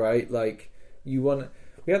lame, right? Like, we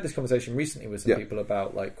had this conversation recently with some people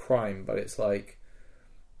about like crime, but it's like,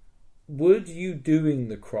 would you doing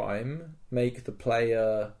the crime make the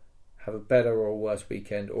player have a better or worse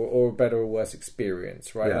weekend or a better or worse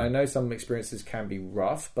experience, right? And I know some experiences can be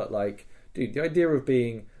rough, but like, dude, the idea of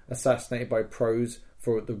being assassinated by pros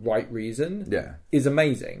for the right reason is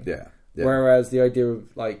amazing. Yeah. Whereas the idea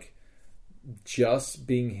of like just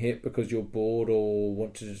being hit because you're bored or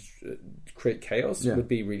want to just create chaos would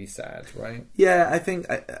be really sad, right? Yeah, I think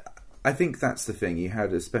that's the thing. You had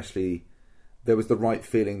there was the right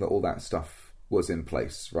feeling that all that stuff was in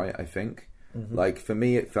place, right? I think. Mm-hmm. Like, for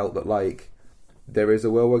me, it felt that like there is a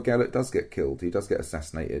world where Gellert does get killed. He does get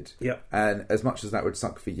assassinated. Yeah. And as much as that would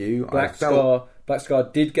suck for you, Black Scar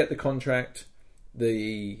did get the contract.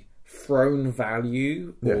 The throne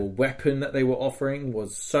value or weapon that they were offering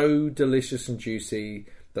was so delicious and juicy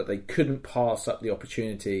that they couldn't pass up the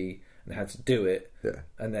opportunity and had to do it. Yeah.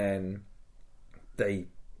 And then they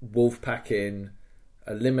wolf pack in,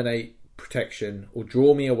 eliminate protection, or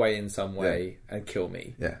draw me away in some way and kill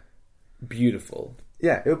me. Yeah. Beautiful.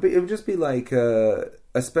 Yeah, it would just be like,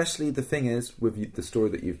 especially the thing is with the story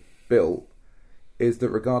that you've built, is that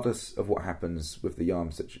regardless of what happens with the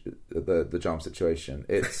the Jarm situation,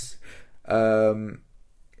 it's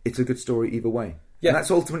a good story either way. Yeah, and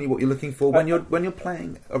that's ultimately what you're looking for when you're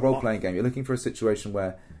playing a role playing game. You're looking for a situation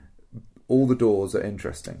where all the doors are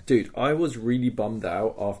interesting. Dude, I was really bummed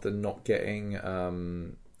out after not getting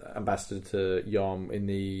ambassador to Yarm in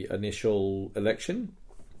the initial election.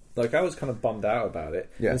 Like, I was kind of bummed out about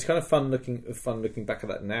it. Yeah. And it's kind of fun looking back at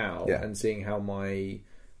that now and seeing how my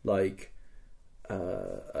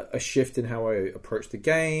a shift in how I approach the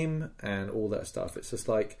game and all that stuff. It's just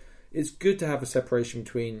like, it's good to have a separation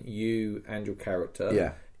between you and your character.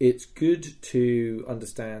 Yeah. It's good to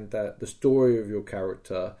understand that the story of your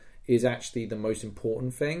character is actually the most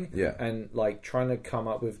important thing. Yeah. And like trying to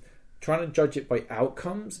judge it by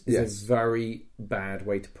outcomes is a very bad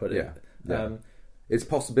way to put it. Yeah. It's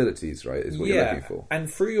possibilities, right? Is what you're looking for. And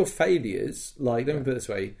through your failures, like, let me put it this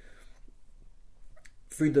way: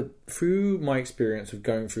 through my experience of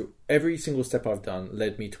going through every single step I've done,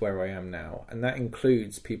 led me to where I am now, and that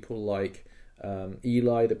includes people like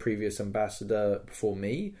Eli, the previous ambassador before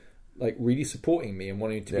me, like really supporting me and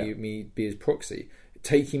wanting to be his proxy,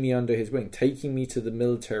 taking me under his wing, taking me to the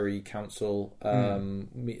military council, the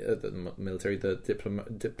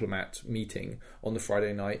diplomat meeting on the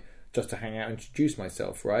Friday night, just to hang out and introduce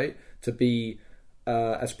myself, right? To be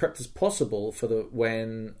as prepped as possible for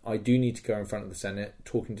when I do need to go in front of the Senate,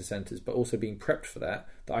 talking to senators, but also being prepped for that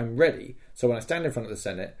I'm ready. So when I stand in front of the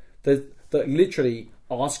Senate, that literally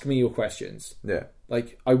ask me your questions. Yeah.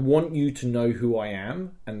 Like, I want you to know who I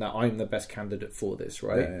am and that I'm the best candidate for this,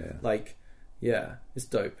 right? Yeah. Like, yeah, it's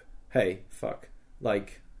dope. Hey, fuck.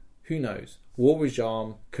 Like, who knows? War with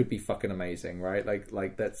Jean could be fucking amazing, right?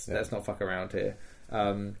 Like let's not fuck around here.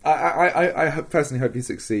 I personally hope you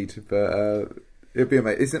succeed, but it'd be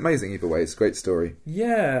amazing. It's amazing either way. It's a great story.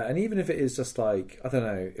 Yeah, and even if it is just like, I don't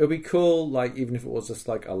know, it would be cool. Like, even if it was just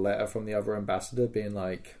like a letter from the other ambassador being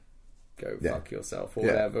like, "Go fuck yourself" or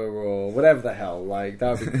whatever, or whatever the hell. Like,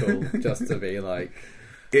 that would be cool. Just to be like,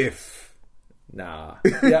 if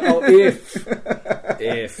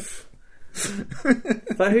if.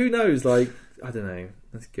 But who knows? Like, I don't know.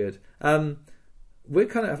 That's good. Have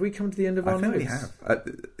we come to the end of our notes? We have.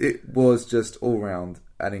 It was just all round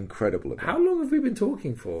an incredible event. How long have we been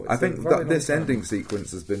talking for? I think this ending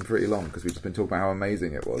sequence has been pretty long because we've just been talking about how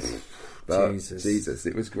amazing it was. But Jesus,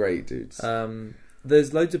 it was great, dudes.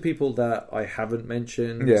 There's loads of people that I haven't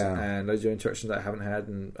mentioned, and loads of interactions that I haven't had,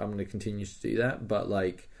 and I'm going to continue to do that. But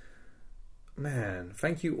like, man,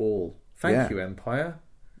 thank you all. Thank you, Empire.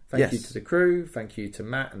 Thank you to the crew. Thank you to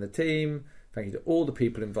Matt and the team. Thank you to all the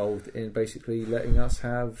people involved in basically letting us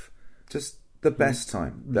have just the best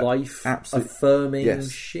time, life-affirming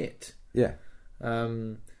shit. Yeah. I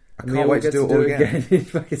can't wait to do it all again. In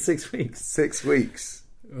fucking 6 weeks. 6 weeks.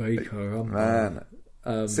 Man.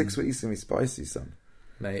 6 weeks is going to be spicy, son.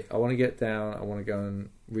 Mate, I want to get down. I want to go and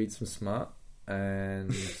read some smart.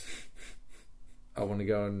 And I want to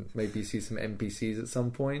go and maybe see some NPCs at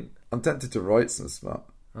some point. I'm tempted to write some smart.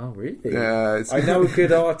 Oh, really? Yeah. I know a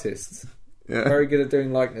good artist. Yeah. Very good at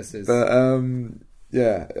doing likenesses. But,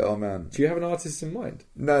 yeah. Oh, man. Do you have an artist in mind?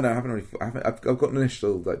 No, I haven't. I've got an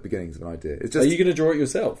initial beginnings of an idea. It's just. Are you going to draw it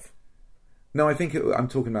yourself? No, I think I'm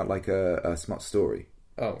talking about like a smart story.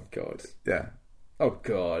 Oh, God. Yeah. Oh,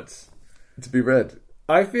 God. To be read.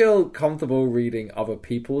 I feel comfortable reading other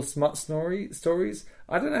people's smut stories.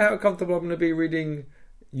 I don't know how comfortable I'm going to be reading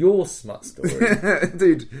your smut story.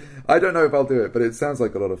 Dude, I don't know if I'll do it, but it sounds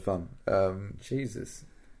like a lot of fun. Jesus.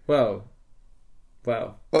 Well,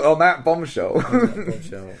 on that bombshell.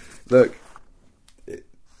 Look,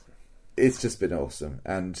 it's just been awesome.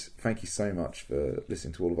 And thank you so much for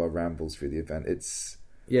listening to all of our rambles through the event.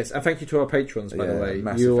 Yes, and thank you to our patrons, by the way.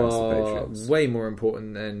 You are way more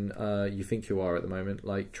important than you think you are at the moment.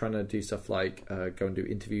 Like, trying to do stuff like go and do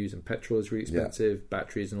interviews, and petrol is really expensive,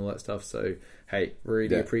 batteries and all that stuff. So, hey,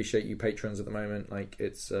 really appreciate you patrons at the moment. Like,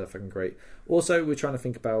 it's fucking great. Also, we're trying to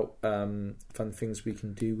think about fun things we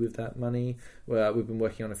can do with that money. We've been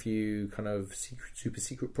working on a few kind of super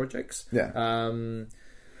secret projects. Yeah.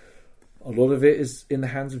 A lot of it is in the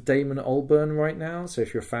hands of Damon Albarn right now. So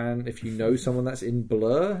if you're a fan, if you know someone that's in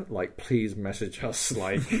Blur, like, please message us.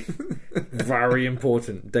 Like, very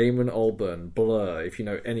important. Damon Albarn, Blur. If you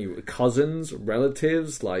know any cousins,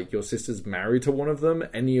 relatives, like your sister's married to one of them,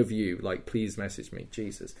 any of you, like, please message me.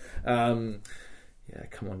 Jesus. Yeah,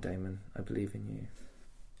 come on, Damon. I believe in you.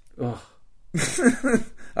 Oh,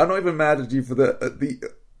 I'm not even mad at you for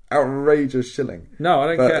the outrageous shilling. No, I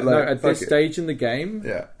don't care. Like, no, at this stage in the game,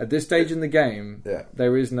 yeah,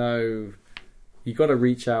 there is no. You got to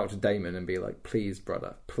reach out to Damon and be like, "Please,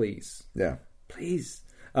 brother, please, please."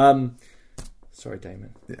 Sorry,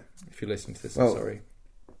 Damon. Yeah, if you're listening to this, I'm sorry.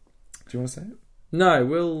 Do you want to say it? No,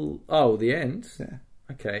 we'll. Oh, the end. Yeah.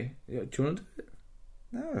 Okay. Do you want to do it?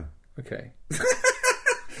 No. Okay.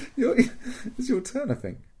 It's your turn, I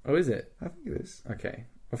think. Oh, is it? I think it is. Okay.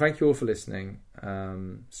 Well, thank you all for listening.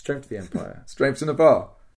 Strength to the Empire. Strength in the bar.